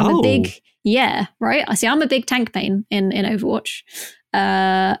 I'm a big, right? I see. I'm a big tank main in Overwatch.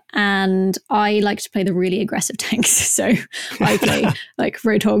 And I like to play the really aggressive tanks. So I play like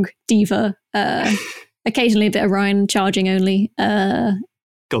Roadhog, D.Va, occasionally a bit of Ryan, charging only.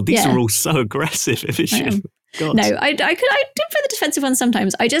 God, these are all so aggressive. God. No, I do play the defensive ones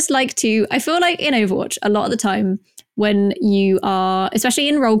sometimes. I just like to, I feel like in Overwatch, a lot of the time when you are, especially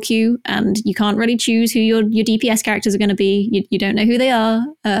in role queue, and you can't really choose who your DPS characters are going to be, you don't know who they are.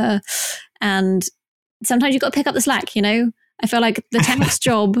 And sometimes you've got to pick up the slack, you know? I feel like the tank's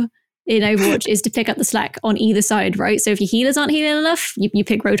job in Overwatch is to pick up the slack on either side, right? So if your healers aren't healing enough, you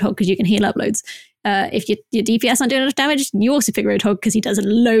pick Roadhog because you can heal up loads. If your DPS aren't doing enough damage, you also pick Roadhog because he does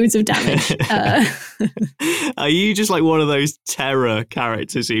loads of damage. Are you just like one of those terror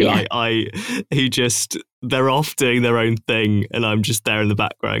characters who who just, they're off doing their own thing and I'm just there in the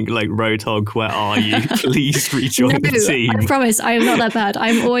background like, Roadhog, where are you? Please rejoin the team. I promise I am not that bad.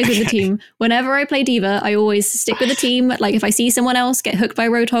 I'm always with the team. Whenever I play D.Va, I always stick with the team. Like if I see someone else get hooked by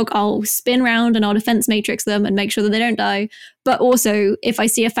Roadhog, I'll spin round and I'll defense matrix them and make sure that they don't die. But also, if I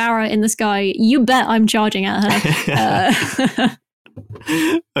see a Pharah in the sky, you bet I'm charging at her.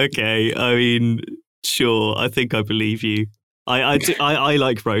 Okay, I mean, sure. I think I believe you. I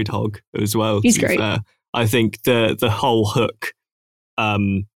like Roadhog as well. He's great. I think the whole hook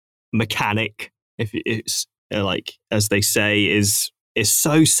mechanic, if it's like as they say, is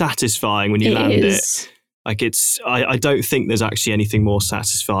so satisfying when you land it. Like I don't think there's actually anything more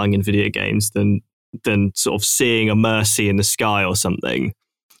satisfying in video games than sort of seeing a Mercy in the sky or something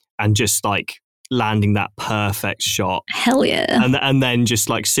and just like landing that perfect shot. Hell yeah. And then just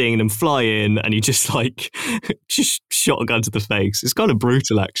like seeing them fly in and you just like just shotgun to the face. It's kind of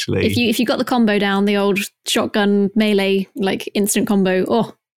brutal actually. If you got the combo down, the old shotgun melee like instant combo.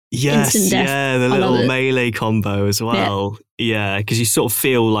 Oh, yes, instant death. Yeah, the little melee combo as well. Yeah, because you sort of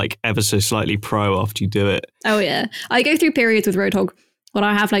feel like ever so slightly pro after you do it. Oh yeah. I go through periods with Roadhog when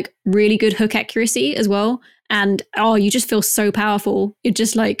I have like really good hook accuracy as well. And you just feel so powerful. You're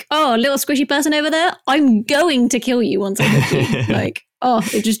just like, a little squishy person over there. I'm going to kill you once I hook you. Like,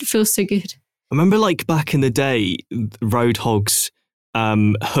 it just feels so good. I remember like back in the day, Roadhog's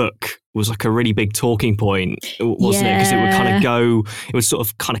hook was like a really big talking point, wasn't it? Because it would kind of go, it would sort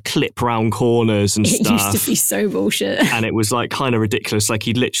of kind of clip round corners and stuff. It used to be so bullshit. And it was like kind of ridiculous. Like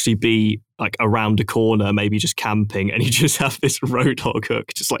he'd literally be like around a corner, maybe just camping, and he'd just have this Roadhog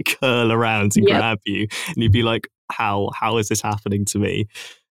hook just like curl around and grab you. And you'd be like, how is this happening to me?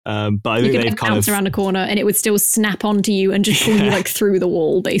 But I think they've kind of around a corner and it would still snap onto you and just pull you like through the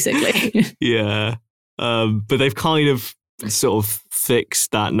wall, basically. Yeah. But they've kind of sort of fixed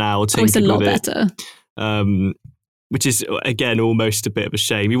that now. It's a lot better. Which is, again, almost a bit of a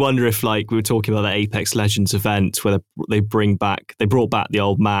shame. You wonder if, like, we were talking about the Apex Legends event where they brought back the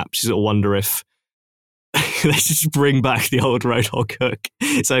old maps. You sort of wonder if they just bring back the old Roadhog hook,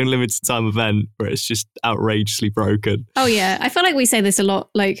 its own limited time event where it's just outrageously broken. Oh, yeah. I feel like we say this a lot,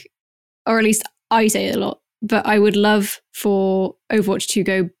 like, or at least I say it a lot, but I would love for Overwatch to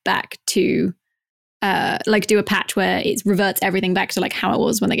go back to like do a patch where it reverts everything back to like how it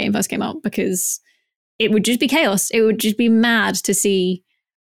was when the game first came out, because it would just be chaos. It would just be mad to see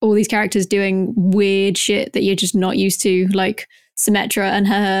all these characters doing weird shit that you're just not used to, like Symmetra and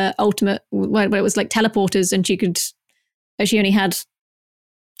her ultimate, when it was like teleporters and she had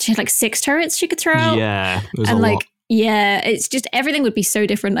like 6 turrets she could throw out. Yeah. And like, Yeah, it's just everything would be so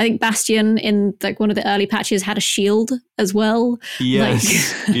different. I think Bastion in like one of the early patches had a shield as well.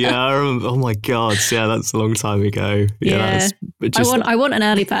 Yes. Yeah, I remember. Oh my God. Yeah, that's a long time ago. Yeah. I want an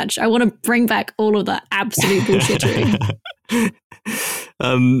early patch. I want to bring back all of that absolute bullshittery.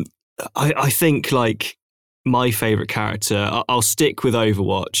 I think like my favorite character, I'll stick with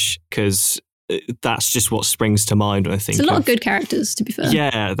Overwatch because that's just what springs to mind when I think it's a lot of good characters, to be fair.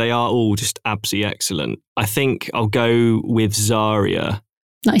 Yeah, they are all just absolutely excellent. I think I'll go with Zarya.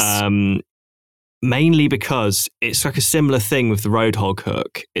 Nice. Mainly because it's like a similar thing with the Roadhog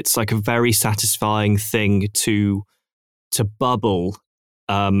hook. It's like a very satisfying thing to bubble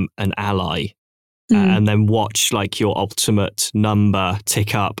an ally and then watch like your ultimate number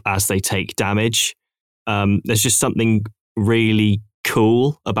tick up as they take damage. There's just something really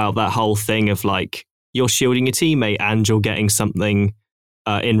cool about that whole thing of like you're shielding your teammate and you're getting something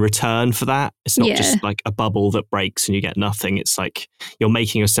in return for that. It's not just like a bubble that breaks and you get nothing. It's like you're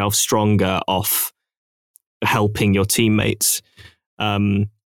making yourself stronger off helping your teammates. And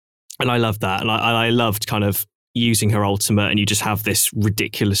I love that. And I loved kind of using her ultimate and you just have this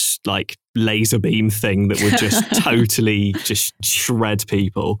ridiculous like laser beam thing that would just totally just shred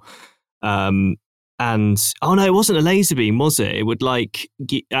people. And oh no, it wasn't a laser beam, was it? It would like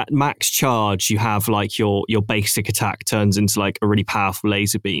at max charge, you have like your basic attack turns into like a really powerful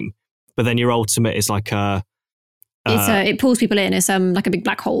laser beam, but then your ultimate is like it pulls people in. It's like a big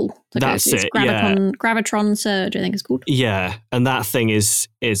black hole. Like that's it. Gravitron Surge, I think it's called. Yeah, and that thing is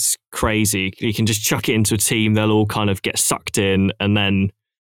crazy. You can just chuck it into a team; they'll all kind of get sucked in, and then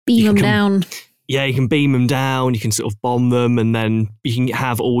beam them down. Yeah, you can beam them down, you can sort of bomb them, and then you can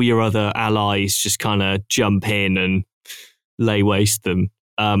have all your other allies just kind of jump in and lay waste them.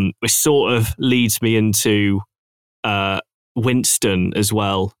 Which sort of leads me into Winston as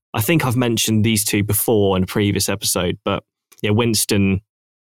well. I think I've mentioned these two before in a previous episode, but yeah, Winston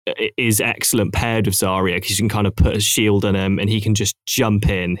is excellent paired with Zarya because you can kind of put a shield on him and he can just jump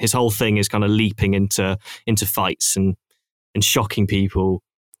in. His whole thing is kind of leaping into fights and shocking people.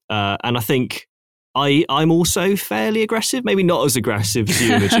 And I think I'm also fairly aggressive, maybe not as aggressive as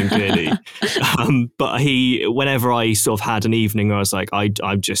you, Imogen, clearly. But whenever I sort of had an evening where I was like,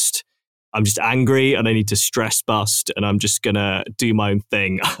 I'm just angry and I need to stress bust and I'm just gonna do my own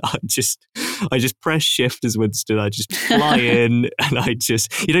thing. I just press shift as Winston. I just fly in and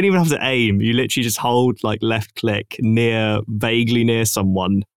you don't even have to aim. You literally just hold like left click vaguely near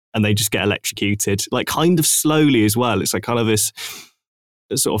someone and they just get electrocuted, like kind of slowly as well. It's like kind of this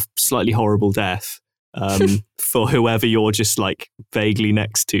sort of slightly horrible death for whoever you're just like vaguely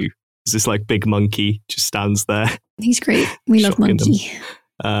next to. It's this like big monkey just stands there. He's great. We love Monkey.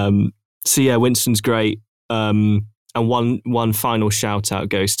 So yeah, Winston's great. And one final shout out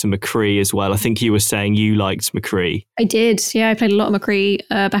goes to McCree as well. I think you were saying you liked McCree. I did. Yeah, I played a lot of McCree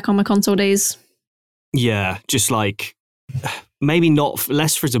back on my console days. Yeah, just like maybe not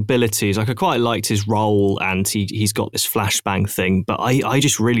less for his abilities. Like I quite liked his role and he's got this flashbang thing, but I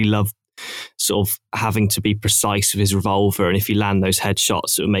just really love sort of having to be precise with his revolver. And if you land those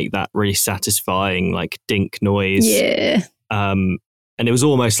headshots, it would make that really satisfying like dink noise. Yeah. And it was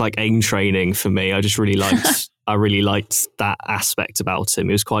almost like aim training for me. I just really liked that aspect about him.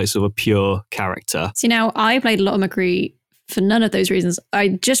 He was quite sort of a pure character. See, now I played a lot of McCree for none of those reasons. I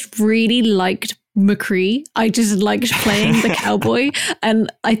just really liked McCree. I just liked playing the cowboy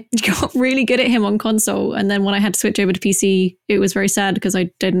and I got really good at him on console. And then when I had to switch over to PC, it was very sad because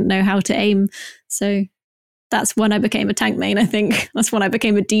I didn't know how to aim. So that's when I became a tank main, I think. That's when I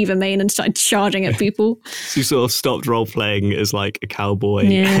became a diva main and started charging at people. So you sort of stopped role-playing as like a cowboy.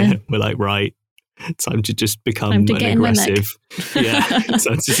 Yeah. We're like, right, time to just become an aggressive. Yeah,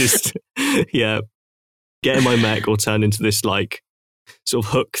 time to just, get in my mech or turn into this like sort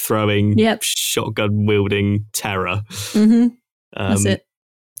of hook-throwing, shotgun-wielding terror. Mm-hmm. That's it.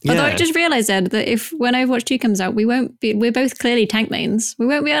 Although I just realised, Ed, that when Overwatch 2 comes out, we're both clearly tank mains. We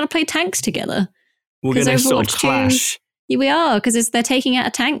won't be able to play tanks together. We're going to sort of clash. We are, because they're taking out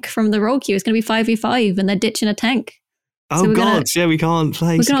a tank from the role queue. It's going to be 5v5 and they're ditching a tank. Oh, so God. We can't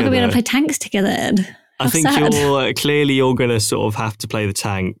play together. We're not going to be able to play tanks together, Ed. I think you're going to sort of have to play the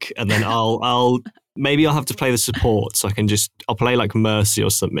tank and then I'll have to play the support. So I'll play like Mercy or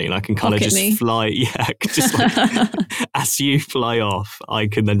something. And I can kind of just fly. Yeah. Just like, as you fly off, I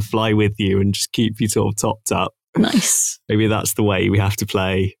can then fly with you and just keep you sort of topped up. Nice. Maybe that's the way we have to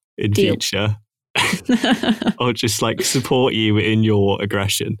play in future. Or just like support you in your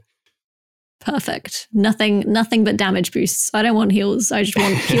aggression. Perfect. Nothing but damage boosts. I don't want heals. I just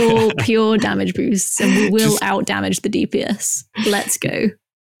want pure damage boosts, and we will out damage the DPS. Let's go.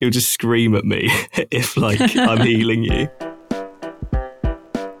 You'll just scream at me if like I'm healing you.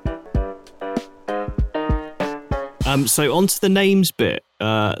 So on to the names bit.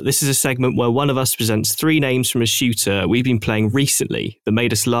 This is a segment where one of us presents 3 names from a shooter we've been playing recently that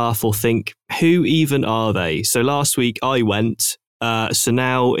made us laugh or think, who even are they? So last week I went, so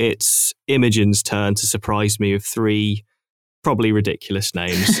now it's Imogen's turn to surprise me with 3 probably ridiculous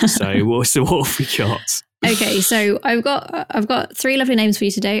names. So what have we got? Okay, so I've got 3 lovely names for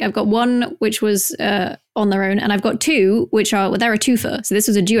you today. I've got one which was on their own, and I've got 2 which are, well, they're a twofer. So this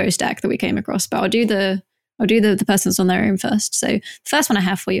was a duo stack that we came across, but I'll do the person that's on their own first. So the first one I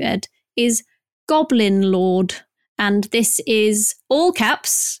have for you, Ed, is Goblin Lord. And this is all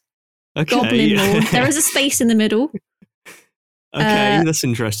caps. Okay. Goblin Lord. There is a space in the middle. Okay, that's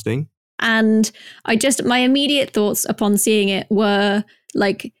interesting. And my immediate thoughts upon seeing it were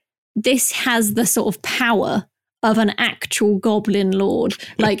like, this has the sort of power of an actual Goblin Lord.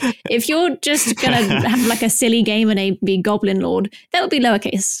 Like, if you're just going to have like a silly game and be Goblin Lord, that would be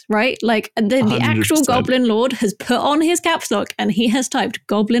lowercase, right? Like, the actual Goblin Lord has put on his caps lock and he has typed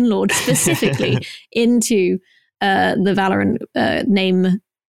Goblin Lord specifically into the Valorant name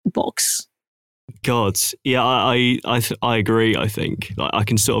box. God, yeah, I agree. I think like, I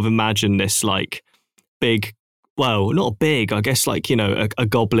can sort of imagine this like big, well, not big, I guess like, you know, a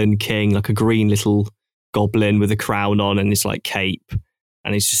goblin king, like a green little goblin with a crown on and his like cape,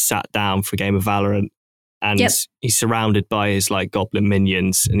 and he's just sat down for a game of Valorant, and he's surrounded by his like goblin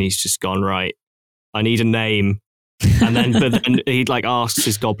minions, and he's just gone, right, I need a name. And then, but then he like asks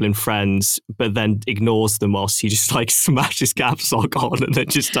his goblin friends, but then ignores them whilst he just like smashes caps lock on and then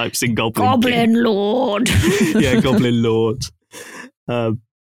just types in Goblin King. Lord. Yeah, Goblin Lord.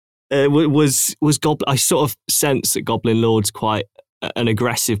 Was Goblin? I sort of sense that Goblin Lord's quite an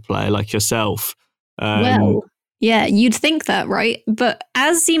aggressive player, like yourself. Well, yeah, you'd think that, right? But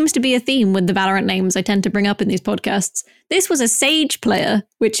as seems to be a theme with the Valorant names I tend to bring up in these podcasts, this was a Sage player,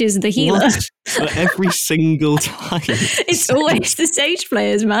 which is the healer. Every single time. It's always the Sage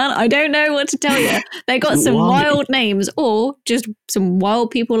players, man. I don't know what to tell you. They got some wild names, or just some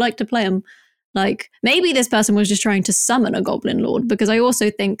wild people like to play them. Like, maybe this person was just trying to summon a Goblin Lord, because I also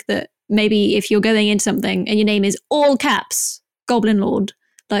think that maybe if you're going into something and your name is all caps, Goblin Lord,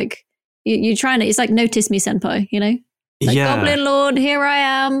 like, you're trying to, it's like notice me, senpai, you know? Like, yeah. Goblin Lord, here I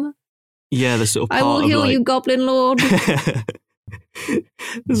am. Yeah, the sort of part I will heal you, Goblin Lord. The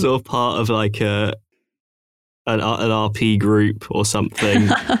sort of part of like an RP group or something.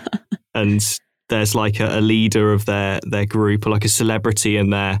 And there's like a leader of their group, or like a celebrity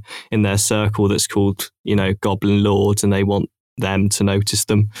in their circle that's called, you know, Goblin Lord, and they want them to notice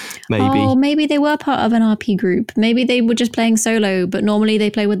them. Maybe they were part of an RP group. Maybe they were just playing solo, but normally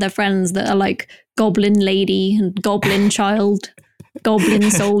they play with their friends that are like Goblin Lady and Goblin Child, Goblin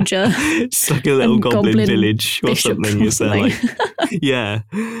Soldier. It's like a little Goblin Village or Bishop something. Is there like, yeah,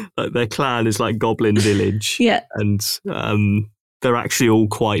 like their clan is like Goblin Village. Yeah, and they're actually all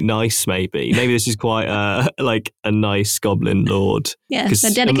quite nice. Maybe this is quite like a nice Goblin Lord. Yeah,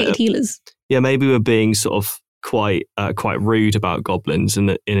 they're dedicated healers. Yeah, maybe we're being sort of quite rude about goblins,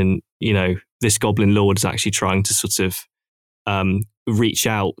 and in you know, this Goblin Lord is actually trying to sort of reach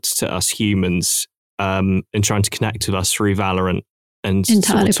out to us humans and trying to connect with us through Valorant, and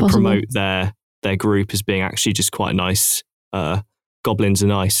sort of to promote their group as being actually just quite nice. Goblins are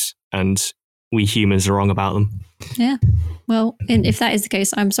nice, and we humans are wrong about them. Yeah. Well, if that is the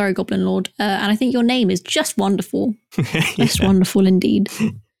case, I'm sorry, Goblin Lord, and I think your name is just wonderful. Just wonderful indeed.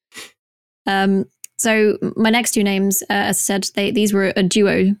 So my next 2 names, as I said, these were a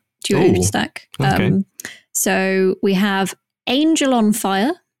duo stack. Okay. So we have Angel on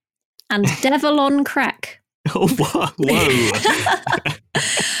Fire and Devil on Crack. Oh, whoa.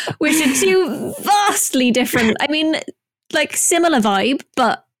 Which are 2 vastly different. I mean, like similar vibe,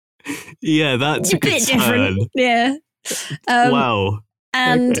 but yeah, that's a bit different. Yeah. Wow.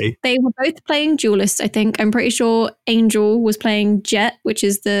 And they were both playing duelists, I think. I'm pretty sure Angel was playing Jet, which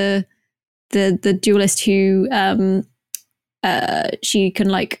is the duelist who she can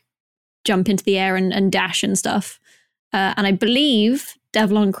like jump into the air and dash and stuff. And I believe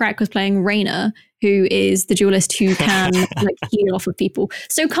Devil on Crack was playing Reyna, who is the duelist who can like heal off of people.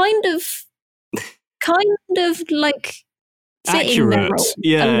 So kind of like fitting their role.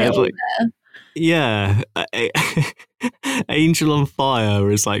 Yeah, like, yeah. Angel on Fire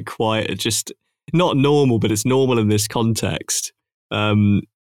is like quite just not normal, but it's normal in this context.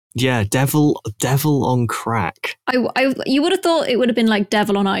 Yeah, Devil on Crack. You would have thought it would have been like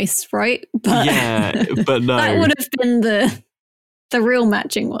Devil on Ice, right? But yeah, but no. That would have been the real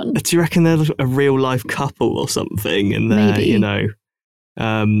matching one. Do you reckon they're a real life couple or something? And they're, you know,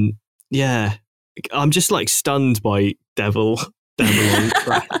 Yeah, I'm just like stunned by Devil on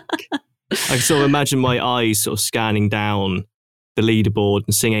Crack. I can sort of imagine my eyes sort of scanning down the leaderboard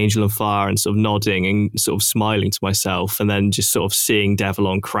and seeing Angel on Fire and sort of nodding and sort of smiling to myself, and then just sort of seeing Devil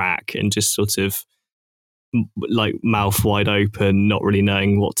on Crack and just sort of like mouth wide open, not really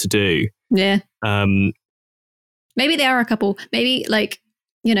knowing what to do. Yeah. Maybe they are a couple. Maybe like,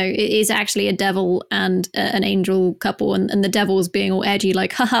 you know, it is actually a devil and an angel couple, and the devil's being all edgy,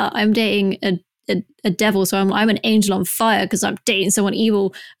 like, haha, I'm dating a devil, so I'm an angel on fire because I'm dating someone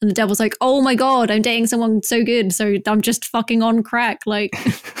evil, and the devil's like, oh my god, I'm dating someone so good, so I'm just fucking on crack. Like,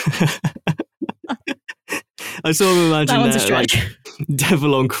 I sort of imagine that one's a that, stretch. like,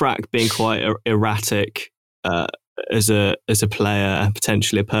 Devil on Crack being quite erratic as a player and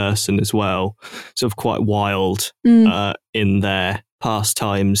potentially a person as well, sort of quite wild in their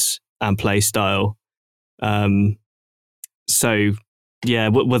pastimes and play style. So yeah,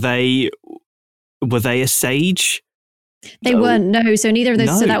 were they a sage? They weren't, no. So neither of those.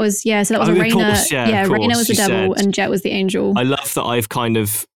 No. So that was Arena. Arena was the devil and Jet was the angel. I love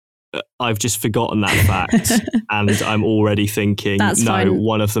that I've just forgotten that fact, and I'm already thinking,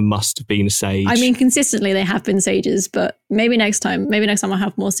 one of them must have been a sage. I mean, consistently they have been sages, but maybe next time I'll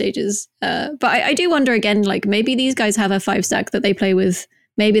have more sages. But I do wonder again, like maybe these guys have a 5-stack that they play with.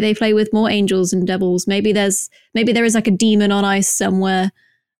 Maybe they play with more angels and devils. Maybe there is like a demon on ice somewhere.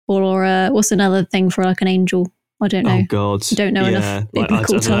 Or what's another thing for like an angel? I don't know. Oh God, I don't know enough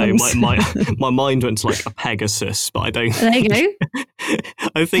biblical terms. My mind went to like a Pegasus, but I don't. There you go.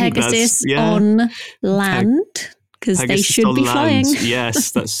 I think Pegasus on land because they should be flying.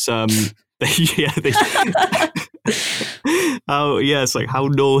 Yes, that's it's like how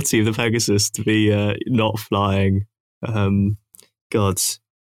naughty of the Pegasus to be not flying. God,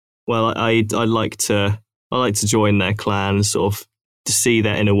 well, I like to join their clan, sort of, to see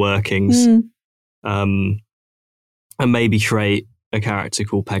their inner workings, and maybe create a character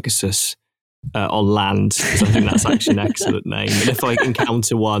called Pegasus on land, because I think that's actually an excellent name. And if I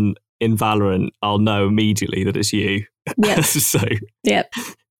encounter one in Valorant, I'll know immediately that it's you. Yep. Yep.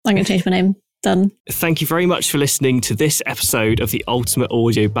 I'm going to change my name. Done. Thank you very much for listening to this episode of the Ultimate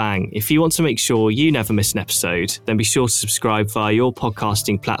Audio Bang. If you want to make sure you never miss an episode, then be sure to subscribe via your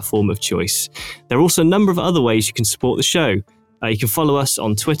podcasting platform of choice. There are also a number of other ways you can support the show. You can follow us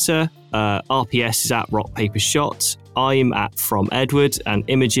on Twitter. RPS is at Rock Paper Shot. I'm at From Edward, and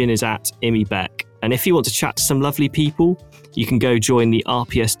Imogen is at Immy Beck. And if you want to chat to some lovely people, you can go join the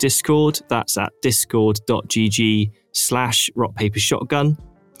RPS Discord. That's at discord.gg/rockpapershotgun.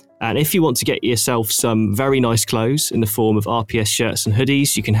 And if you want to get yourself some very nice clothes in the form of RPS shirts and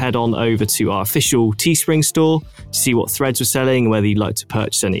hoodies, you can head on over to our official Teespring store to see what threads we're selling and whether you'd like to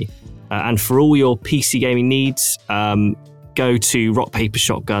purchase any. And for all your PC gaming needs, go to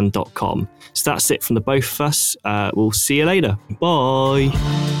rockpapershotgun.com. So that's it from the both of us. We'll see you later. Bye.